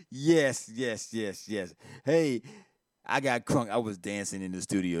 Yes. Hey, I got crunk. I was dancing in the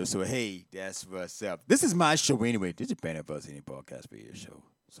studio. So, hey, that's what's up. This is my show anyway. This is Better Buzz in it podcast radio show.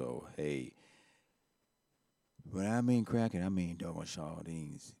 So, hey, when I mean cracking, I mean doggone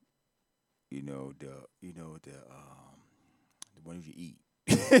sardines. The ones you eat.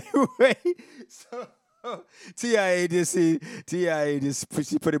 Anyway, so TIA just she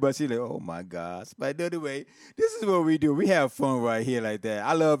pretty much she like, oh my gosh. But anyway, this is what we do. We have fun right here like that.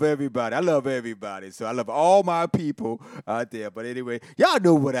 I love everybody. So I love all my people out there. But anyway, y'all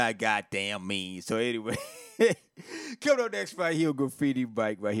know what I goddamn mean. So anyway, coming up next right here, graffiti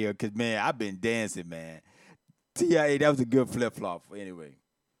bike right here. Cause man, I've been dancing, man. TIA, that was a good flip flop. Anyway.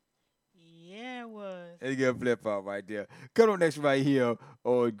 Yeah, it was. It's a good flip flop right there. Coming up next right here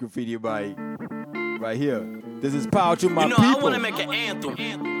on graffiti bike. Right here. This is Power to My You know, People. I want to make an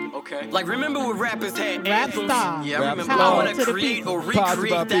anthem. Okay. Like, remember when rappers had anthems? star. Yeah, I Rap remember. star. I want to create or Power to my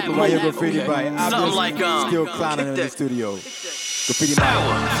recreate that people right here, moment. graffiti right. I'm Something just like, still clowning in the studio. Graffiti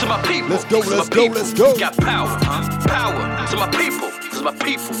Power Mike. to my people. Let's go, to let's my go, people. let's go. Got power. Power to my people. Cause my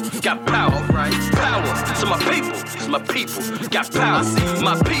people got power. Right. Power to my people. Cause my people got power.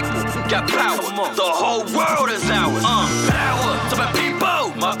 My people got power. The whole world is ours. Power to my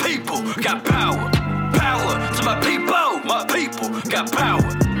people. My people got power. Power to my people. My people got power.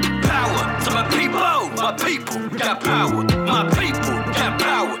 Power to my people. My people got power. My people got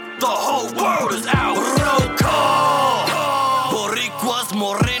power. The whole world is ours. Roll call. Boricuas,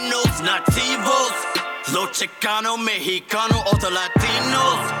 morenos, nativos. Lo Chicano, Mexicano, or the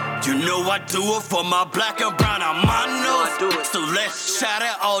Latinos. You know I do it for my black and brown hermanos. So let's shout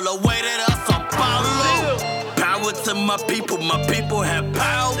it all the way to the Sao Paulo. Power to my people have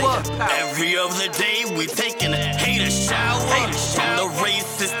power. Every other day we taking a hater shower. From the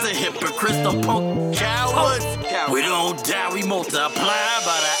racist to hypocrites, the punk cowards. We don't die, we multiply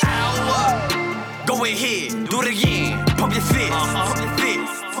by the hour. Go ahead, do it again. Pump your fist, pump your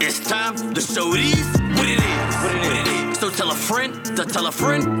fist. It's time to show these what it is. So tell a friend, to tell a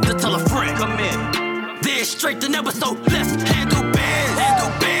friend, to tell a friend. Come in. They're straight to never, so let's handle biz.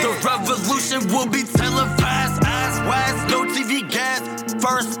 The revolution will be televised, eyes wide, no TV gas,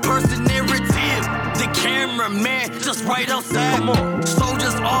 first person narrative. The cameraman just right outside.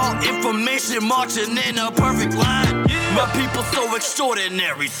 Soldiers, all information marching in a perfect line. My people so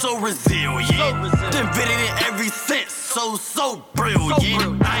extraordinary, so resilient. Divided in every sense, so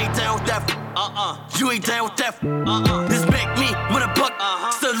brilliant. I ain't down with that. You ain't down with that. This make me win a buck.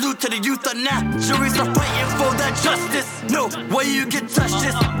 Salute to the youth of now. Juries are fighting for that justice. No way you can touch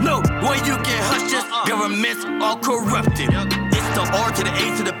this. No way you can hush this. Governments all corrupted. It's the R to the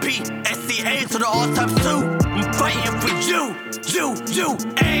A to the P, SCA to the all times 2. I'm fighting for you,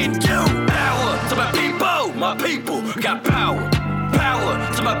 and you. Power to my people got power.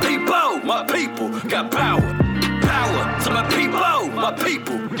 Power to my people got power. Power to my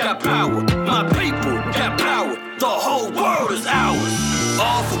people got power. My people got power. The whole world is ours.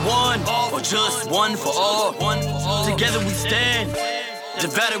 All for one, or just one for all. Together we stand.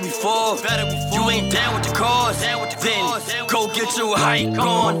 Divided we fall. You ain't down with the cause. Then go get your hike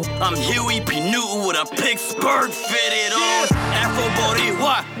on. I'm Huey P. Newton with a Pittsburgh fitted on. Afro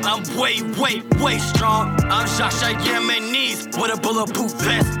Boricua, I'm way strong. I'm Shasha Yemenis with a bulletproof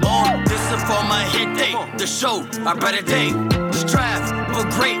vest on. This is for my hit day, the show, our better day. Strive for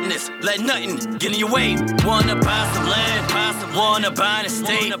greatness, let nothing get in your way. Wanna buy some land, wanna buy an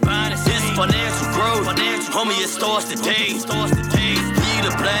estate. This financial growth, homie, it starts today. We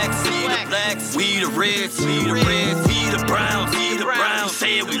the blacks, we the reds, we the browns,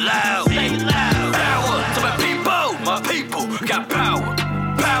 say it we loud. Power to my people got power.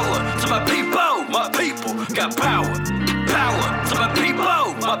 Power to my people got power. Power to my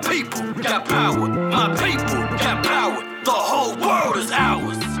people got power. My people got power. The whole world is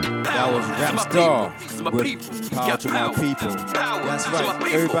ours. That was Rap Star with Power to My People. That's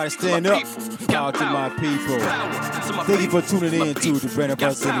right. Everybody stand up. Power to my people. Thank you for tuning in to the Brand of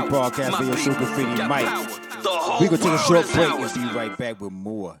Us City Podcast for your show, Graffiti Mike. We're going to take a short break and be right back with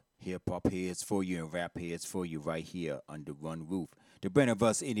more hip-hop heads for you and rap heads for you right here under one roof. The Brand of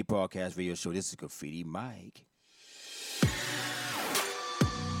Us Indie Podcast Radio Show. This is Graffiti Mike.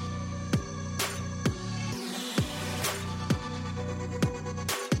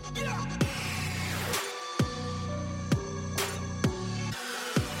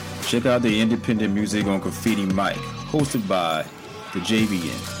 Check out the independent music on Graffiti Mike, hosted by the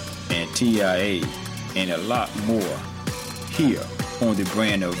Djayvoyn and T.I.A. and a lot more here on the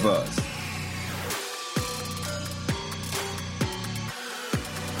Brand of Us.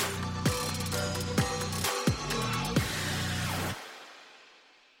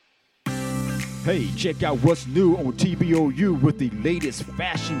 Hey, check out what's new on TBOU with the latest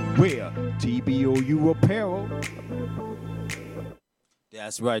fashion wear, TBOU apparel.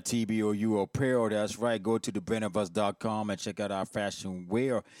 That's right, TBOU apparel. That's right. Go to thebrandofus.com and check out our fashion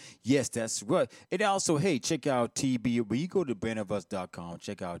wear. Yes, that's right. And also, hey, check out TBOU. When you go to thebrandofus.com,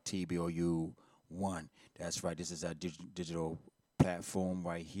 check out TBOU 1. That's right. This is our digital platform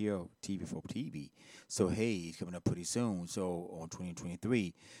right here, TV for TV. So, hey, it's coming up pretty soon. So, on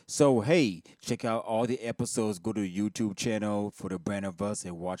 2023. So, hey, check out all the episodes. Go to the YouTube channel for the Brand of Us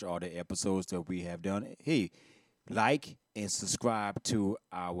and watch all the episodes that we have done. Hey, like and subscribe to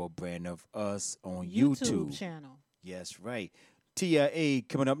our Brand of Us on YouTube channel. Yes, right. TIA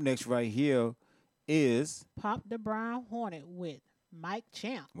coming up next right here is Pop the Brown Hornet with Mike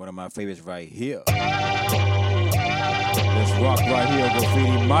Champ. One of my favorites right here. Let's rock right here,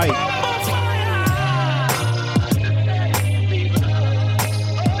 Graffiti Mike.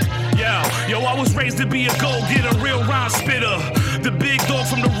 Yo, I was raised to be a go-getter, real rhyme spitter. The big dog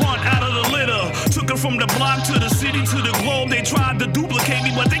from the runt out of the litter. Took her from the block to the city to the globe. They tried to duplicate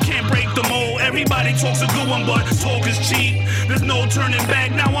me, but they can't break the mold. Everybody talks a good one, but talk is cheap. There's no turning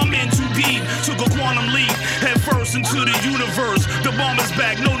back, now I'm in too deep. Took a quantum leap, head first into the universe. The bomb is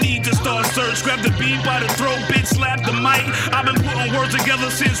back, no need to start search. Grab the beat by the throat, bitch, slap the mic. I've been putting words together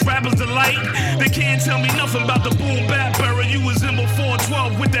since rappers delight. They can't tell me nothing about the boom bap era. You was in before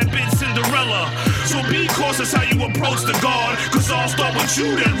 12 with that bitch Cinderella. So be cautious how you approach the guard, cause I'll start with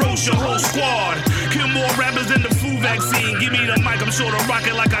you, then roast your whole squad. Kill more rappers than the flu vaccine. Give me the mic, I'm sure to rock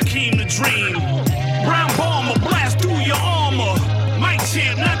it like Hakeem the Dream. Brown bomber, blast through your armor. Mike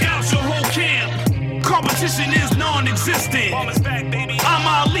Champ, knock out your whole camp. Competition is non-existent. Bomb is back, baby. I'm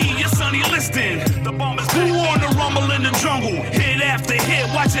Ali, your Sonny Liston. The bomb is back. Who on the rumble in the jungle? Hit after hit,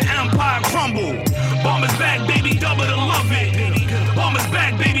 watch your empire crumble. Bomb is back, baby, double to love it. Bomb is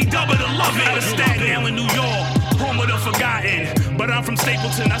back, baby, double to love it. Out of Staten Island, New York, home of the forgotten. But I'm from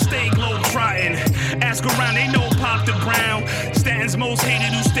Stapleton, I stay globe-trotting. Ask around, they know Pop the Brown. Staten's most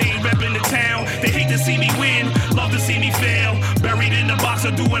hated who stay reppin' the town. They hate to see me win, love to see me fail. Buried in the box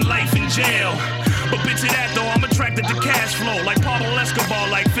or doing life in jail. But picture that though, I'm attracted to cash flow. Like Pablo Escobar,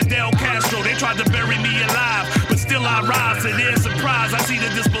 like Fidel Castro. They tried to bury me alive, but still I rise to their surprise. I see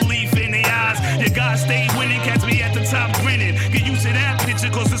the disbelief in their eyes. Your God stay winning, catch me at the top grinning. Get used to that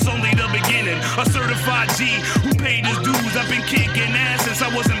picture, cause it's only the beginning. A certified G who paid his dues. I've been kicking ass since I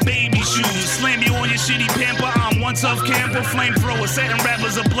was in baby shoes. Slam you on your shitty pamper, I'm one tough camper. Flamethrower, setting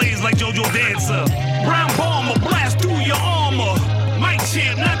rappers ablaze like JoJo Dancer. Brown bomber, blast through your armor. Mike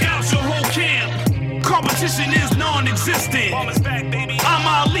Champ, knock out your whole camp. Competition is non-existent. Bomb is back, baby.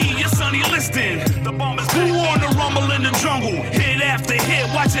 I'm Ali, your Sonny Liston. The bomb is back. Who on the rumble in the jungle? Hit after hit,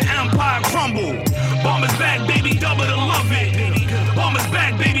 watch your empire crumble. Bomb is back, baby, double to love it. Bomb is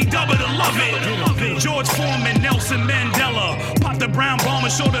back, baby, double to love it. George Foreman, Nelson Mandela. Pop the brown bomber,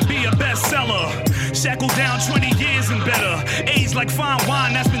 sure to be a bestseller. Shackled down 20 years and better. Aged like fine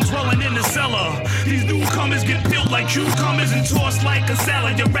wine that's been dwelling in the cellar. These newcomers get peeled like cucumbers and tossed like a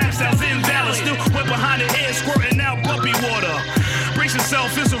salad. Your rap sounds invalid. Still wet behind the head, squirting out puppy water. Brace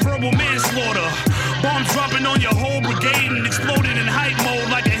yourself, it's a verbal manslaughter. Bombs dropping on your whole brigade and exploding in hype mode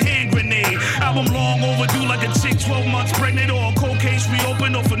like a hand grenade. Album long overdue like a chick 12 months pregnant, or a cold case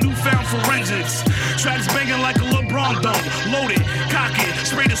reopened, or for newfound forensics. Tracks banging like a LeBron dunk. Loaded, cock it,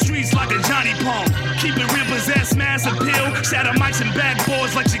 spray the streets like a Johnny Pump. Keep it real, possess mass appeal. Shatter mics and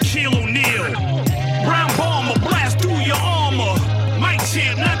backboards like Shaquille O'Neal. Brown bomber, blast through your armor. Mike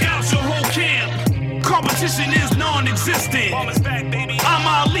Champ, knock out your whole camp. Competition is non-existent. Bomb is back, baby.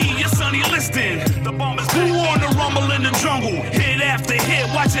 I'm Ali, your Sonny Liston. The bomb is back. Who on the rumble in the jungle? Hit after hit,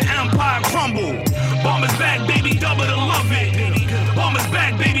 watch your empire crumble. Bomb is back, baby, double to love it. Bomb is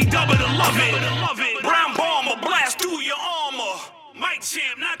back, baby, double to love it. Brown bomber, blast through your armor. Mike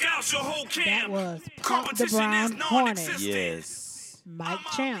Champ, knock out your whole camp. That was Pop the Brown Hornet. Yes. Mike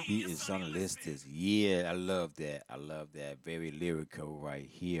Champ. He is on the list. Yeah, I love that. I love that. Very lyrical right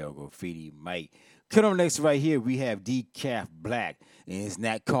here. Graffiti Mike. Come on, next right here, we have Decaf Black. And it's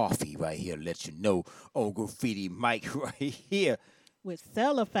not coffee right here. Let you know. Oh, Graffiti Mike right here. With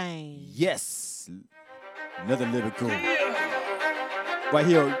cellophane. Yes. Another lyrical. Right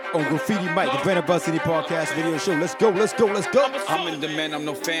here on Graffiti Mike, the Brandon Bus City Podcast video show. Let's go, let's go, let's go. I'm in demand, I'm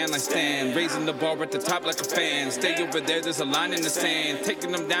no fan like Stan. Raising the bar at the top like a fan. Stay over there, there's a line in the sand.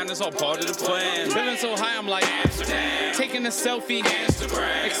 Taking them down is all part of the plan. Feeling so high, I'm like Amsterdam. Taking a selfie,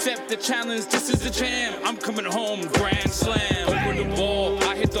 Instagram. Accept the challenge, this is the jam. I'm coming home, grand slam. Over the wall,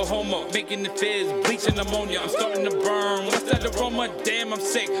 I hit the homer. Making the fizz, bleaching ammonia. I'm starting to burn, what's that aroma? Damn, I'm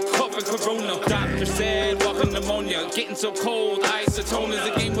sick, coughing corona. Doctor said, walking pneumonia. Getting so cold, isotone.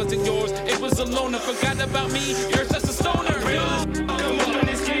 The game wasn't yours, it was a loner. Forgot about me, you're just a stoner. Come up in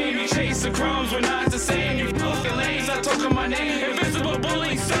this game, you chase the crumbs, we're not the same. You fucking lanes, I talk on my name. Invisible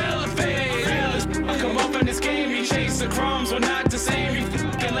bully, cellophane. Come up in this game, you chase the crumbs, we're not the same. You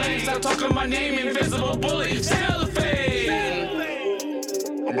fucking lanes, I talk on my name. Invisible bully, cellophane.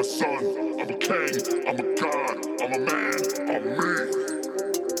 I'm a son, I'm a king, I'm a god, I'm a man, I'm me.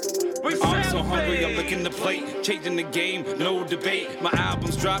 I'm so hungry, I'm looking to plate. Changing the game, no debate. My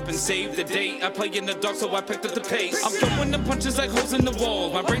album's dropping, save the date. I play in the dark, so I picked up the pace. I'm throwing the punches like holes in the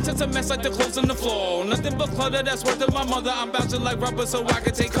wall. My brain's just a mess like the clothes on the floor. Nothing but clutter, that's worth of my mother. I'm bouncing like rubber so I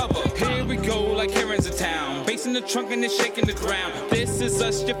can take cover. Here we go, like herons in town. Bass in the trunk and it's shaking the ground. This is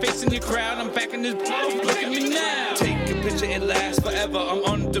us, you're facing your crowd. I'm back in this blow, look at me now. Take it Picture it lasts forever. I'm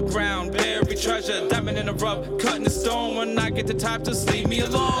underground, buried treasure, diamond in the rough, cutting the stone. When I get the top, just leave me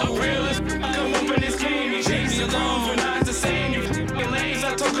alone. I'm real as come up in this game, you chase me alone. We're not the same, you f***ing lanes.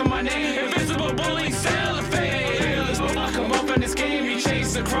 I talk my name, invisible bully, cellophane. Real as I come up in this game, you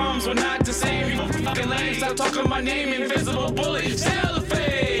chase the crumbs. We're not the same, you f***ing lanes. I talk my name, invisible bully,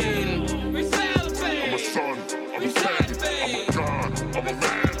 cellophane. We cellophane. I'm a son, I'm a king, I'm a god, I'm a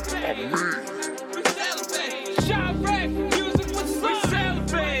man, I'm me. Shot wreck, music with we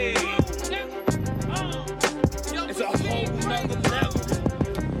cellophane. It's a whole nother level.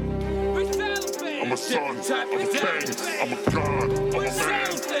 We cellophane. I'm a son, I'm a king, I'm a god, I'm a man,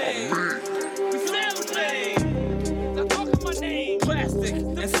 I'm me. We cellophane. Now talk of my name. Plastic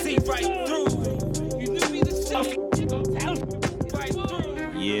and see right through. You knew me the shit. Right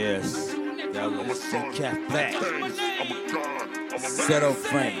through. Yes, that was the Cat Black. I'm a god, I'm a man, Settle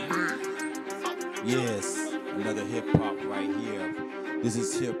Frank. Yes. Another hip hop right here. This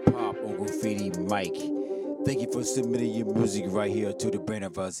is hip hop on Graffiti Mike. Thank you for submitting your music right here to the Brand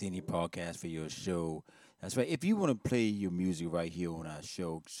of Us Indie podcast for your show. That's right. If you want to play your music right here on our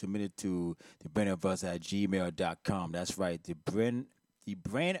show, submit it to the Brand of Us at gmail.com. That's right. The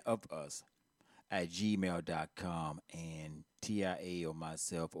Brand of Us at gmail.com. And TIA or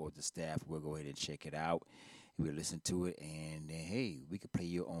myself or the staff will go ahead and check it out. We'll listen to it, and then, hey, we could play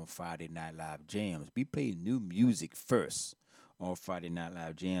you on Friday Night Live Jams. We play new music first on Friday Night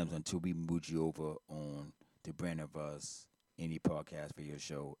Live Jams until we move you over on the Brand of Us Indie Podcast for your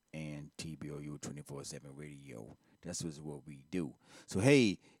show and TBOU 24/7 Radio. That's what we do. So,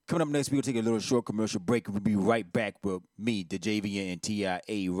 hey, coming up next, we're going to take a little short commercial break. We'll be right back with me, the Djayvoyn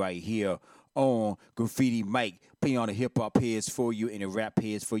T.I.A. right here on Graffiti Mike, playing on the hip-hop heads for you and the rap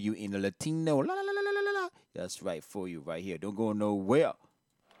heads for you in the Latino. La, la, la, la, la, la. That's right for you right here. Don't go nowhere.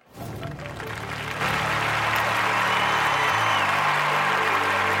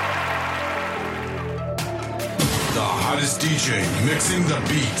 The hottest DJ mixing the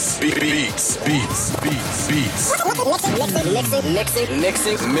beats. Beats.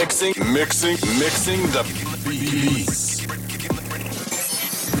 Mixing the beats.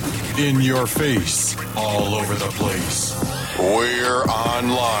 In your face, all over the place. We're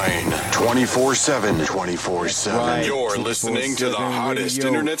online 24/7. 24/7. Right. You're listening to the hottest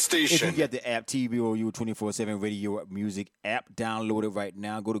radio. internet station. If you get the app TBOU 24/7 Radio Music app, download it right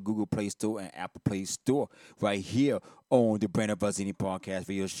now. Go to Google Play Store and Apple Play Store right here on the Brand of Us Indie Podcast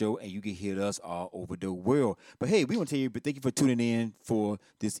Radio Show, and you can hear us all over the world. But hey, we want to tell you, but thank you for tuning in for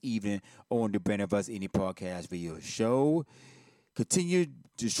this evening on the Brand of Us Indie Podcast Radio Show. Continue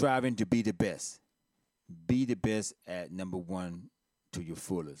to striving to be the best. Be the best at number one to your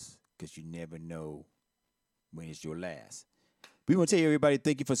fullest, because you never know when it's your last. We want to tell you, everybody,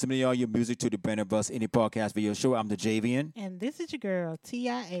 thank you for submitting all your music to the Brand of Us Indie Podcast Video Show. I'm the Djayvoyn. And this is your girl,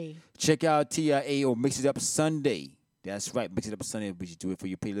 TIA. Check out TIA on Mix It Up Sunday. That's right, Mix It Up Sunday. We should do it for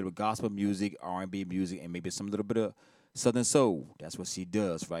you. Play a little gospel music, R&B music, and maybe some little bit of Southern Soul. That's what she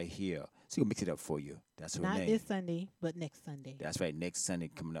does right here. She'll mix it up for you. That's her Not name. this Sunday, but next Sunday. That's right, next Sunday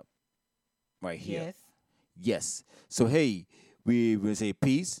coming up right here. Yes. Yes. So, hey, we will say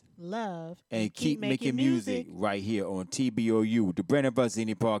peace, love, and keep making music right here on TBOU, the Brand of Us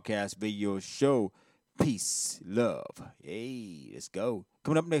Indie Podcast Video Show. Peace, love. Hey, let's go.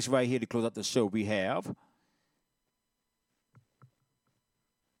 Coming up next right here to close out the show, we have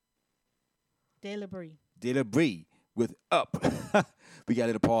De La Brie. De La Brie with Up. We got a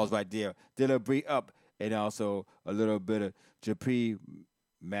little pause right there. De La Brie Up, and also a little bit of Japri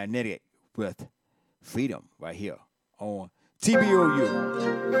Magnetic with Freedom right here on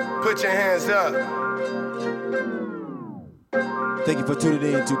TBOU. Put your hands up. Thank you for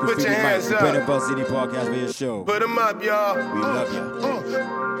tuning in to Graffiti Mike, the Brand of Us Indie Podcast Radio Show. Put them up, y'all. We love you.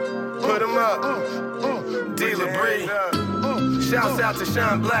 Put them up. De La Brie. Shouts out to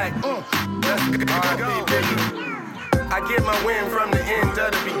Sean Black. Let's go, baby. I get my win from the end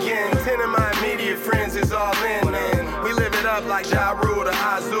of the begin. 10 of my immediate friends is all in, man. We live it up like Ja Rule to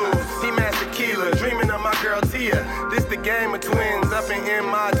Azul. T-Master Keeler, dreaming of my girl Tia. This the game of twins, up in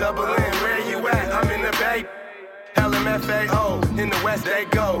my double N. Where you at? I'm in the Bay. LMFAO, in the West they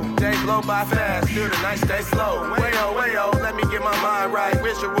go. Days blow by fast, through the night stay slow. Wayo, let me get my mind right.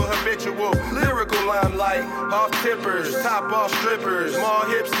 Visual, habitual, lyrical limelight. Off tippers, top off strippers. More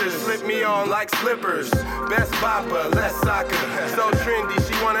hipsters, slip me on like slippers. Best bopper, less soccer. So trendy,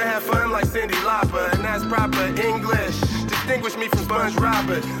 she wanna have fun like Cyndi Lauper. And that's proper English. Distinguish me from Sponge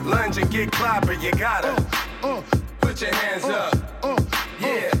Robert. Lunge and get clobber, you gotta. Put your hands up.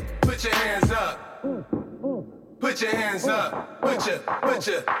 Yeah, put your hands up. Put your hands up, put your hands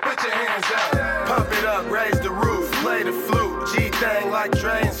up. Pump it up, raise the roof, play the flute. G-thing like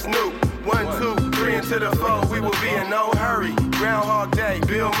Dre and Snoop. 1, 2, 3 into the 4, we will be in no hurry. Groundhog Day,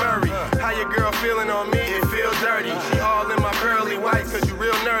 Bill Murray. How your girl feeling on me? It feel dirty. She all in my pearly whites, cause you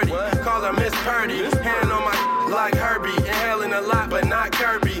real nerdy. Call her Miss Purdy. Hand on my like Herbie. Inhaling a lot, but not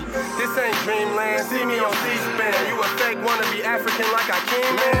Kirby. This ain't dreamland, see me on C-SPAN. You a fake wannabe African like I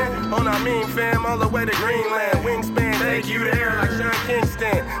can, man. On our mean fam, all the way to Greenland. Wingspan, take you there like Sean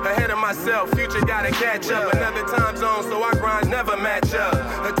Kingston. Ahead of myself, future gotta catch up. Another time zone, so our grinds never match up.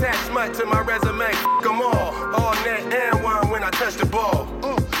 Attach smut to my resume, f*** them all net and one when I touch the ball.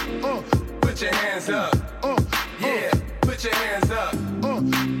 Put your hands up. Yeah, put your hands up.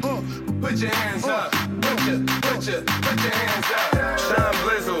 Put your hands up. Put your hands up. Sean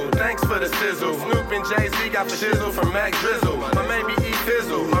Blizzle, thanks for the sizzle. Snoop and Jay-Z got the shizzle from Mac Drizzle. My maybe E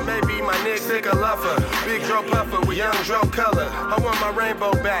Fizzle, my maybe my Nick Sick a Luffer. Big Dro Puffer with young Dro color. I want my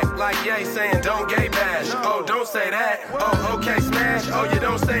rainbow back, like Ye saying don't gay bash. Oh, don't say that. Oh, okay, smash. Oh, you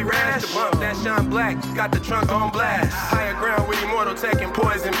don't say rash. The bump that shine black, got the trunk on blast. Higher ground with Immortal taking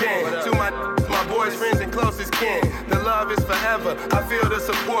poison pen. To my boys, friends, and closest kin. The love is forever. I feel the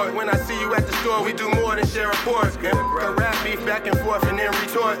support. When I see you at the store, we do more than share reports. A rap beef back and forth and then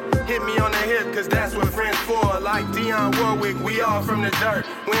retort. Hit me on the hip, cause that's what friends for. Like Dionne Warwick, we all from the dirt.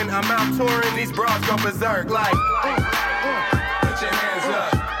 When I'm out touring, these bras go berserk. Like, put your hands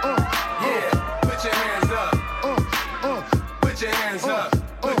up. Yeah, put your hands up. Put your hands up.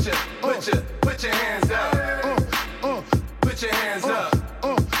 Put your hands up. Put your hands up.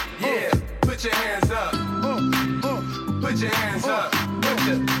 Yeah, put your hands up. Put your hands up.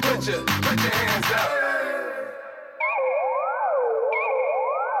 Put your hands up.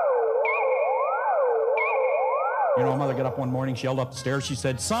 You know, mother got up one morning, she yelled up the stairs, she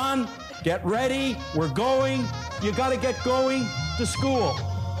said, son, get ready, we're going, you gotta get going to school.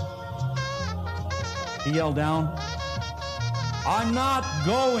 He yelled down, I'm not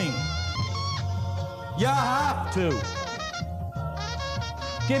going. You have to.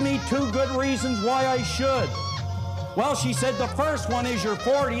 Give me 2 good reasons why I should. Well, she said, the first one is you're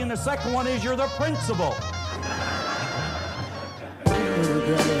 40 and the second one is you're the principal.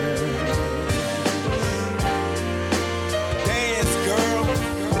 Dance, girl.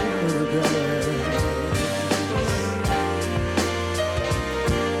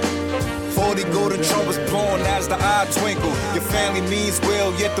 Golden trumpets blowing as the eye twinkle. Your family means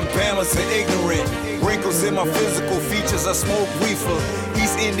well, yet the balance are ignorant. Wrinkles in my physical features, I smoke reefer.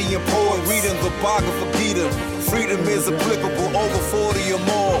 East Indian poet reading the Bhagavad Gita. Freedom is applicable over 40 or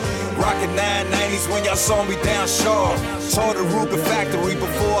more. Rockin' 990s when y'all saw me down Shaw. Saw the Ruger factory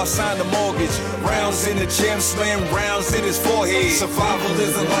before I signed the mortgage. Rounds in the gym, slam rounds in his forehead. Survival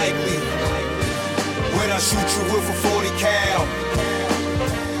isn't likely when I shoot you with a 40 cal.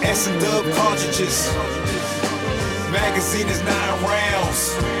 S&Dub cartridges. Magazine is 9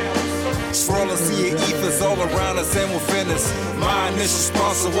 rounds. Swirling sea of ethers all around us and within us. My initial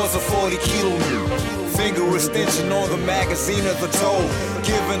sponsor was a 40 kilo. Finger extension on the magazine of the toe.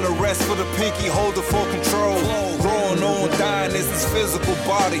 Giving a rest for the pinky holder for control. Growing on, dying is his physical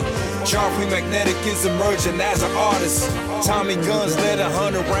body. Sharply magnetic is emerging as an artist. Tommy guns led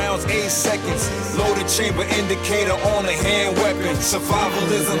 100 rounds, 8 seconds. Loaded chamber indicator on a hand weapon.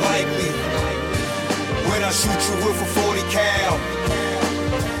 Survival isn't likely when I shoot you with a 40 cal.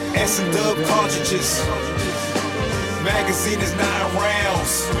 S&Dub cartridges. Magazine is 9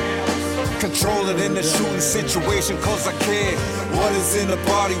 rounds. Control it in the shooting situation cause I care. What is in the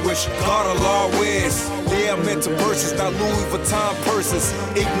body which God Allah wears? Yeah, I'm into purses, not Louis Vuitton purses.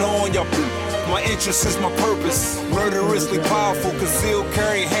 Ignoring your my interest is my purpose. Murderously powerful, concealed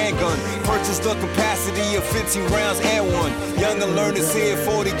carry handgun. Purchase the capacity of 15 rounds and one. Young and learners here,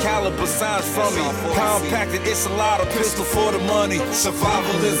 40 caliber signs from me. Compacted, it's a lot of pistol for the money.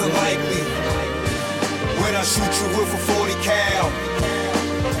 Survival isn't likely when I shoot you with a 40 cal.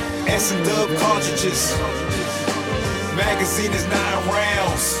 S&Dub cartridges. Magazine is 9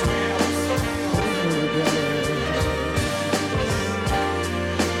 rounds.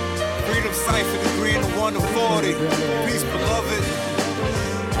 Freedom cipher degree in the 1 to 40. Peace, beloved.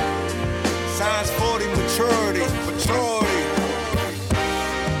 Signs 40, maturity.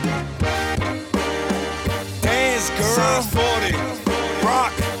 Dance, girl. Signs 40.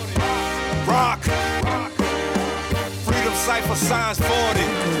 Rock. Freedom cipher signs 40.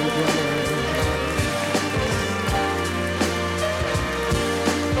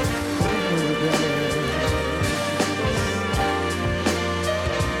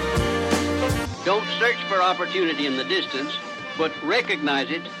 Don't search for opportunity in the distance, but recognize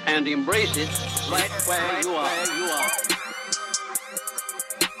it and embrace it right where you are.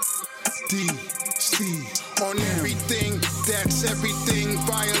 DC on everything, that's everything.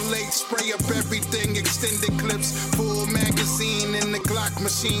 Violate, spray up everything. Extended clips, full magazine in the Glock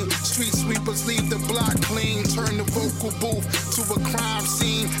machine. Street sweepers leave the block clean. Turn the vocal booth to a crime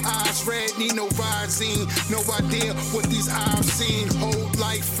scene. Eyes red, need no Visine. No idea what these eyes seen. Hold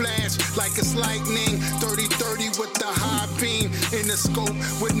light flash like it's lightning. 30-30 with the high beam. In the scope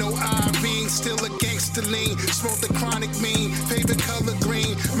with no eye beam. Still a gangster lean. Smoke the chronic mean. Favorite color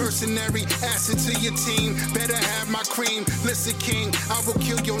green. Mercenary, acid to your team. Better have my cream. Listen, king, I will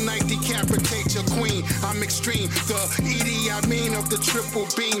kill your night, decapitate your queen. I'm extreme, the Idi Amin of the triple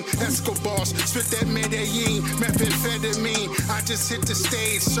beam. Escobars, spit that Medellin, methamphetamine. I just hit the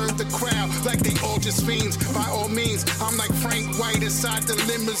stage, serve the crowd like they all just fiends. By all means, I'm like Frank White inside the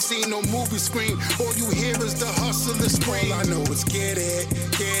limousine or movie screen. All you hear is the hustler scream. All I know is get it,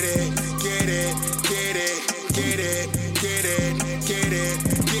 get it, get it, get it, get it, get it, get it,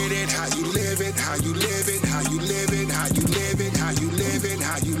 get it. How you live it, how you live it, how you live it, how you live it, how you live it,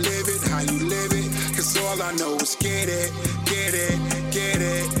 how you live it, how you live it. Cause all I know is get it, get it, get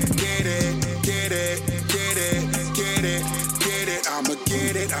it, get it, get it, get it, get it, get it. I'ma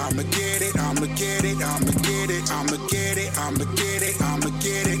get it, I'ma get it, I'ma get it, I'ma get it, I'ma get it, I'ma get it, I'ma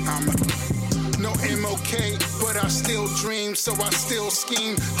get it, I'ma. No MOK, but I still dream, so I still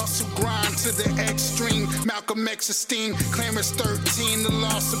scheme. Hustle grind to the extreme. Malcolm X esteem. Clarence 13, the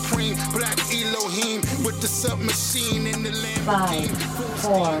law supreme. Black Elohim with the submachine in the Lamborghini. 5,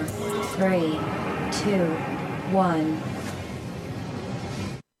 4, 3, 2, 1.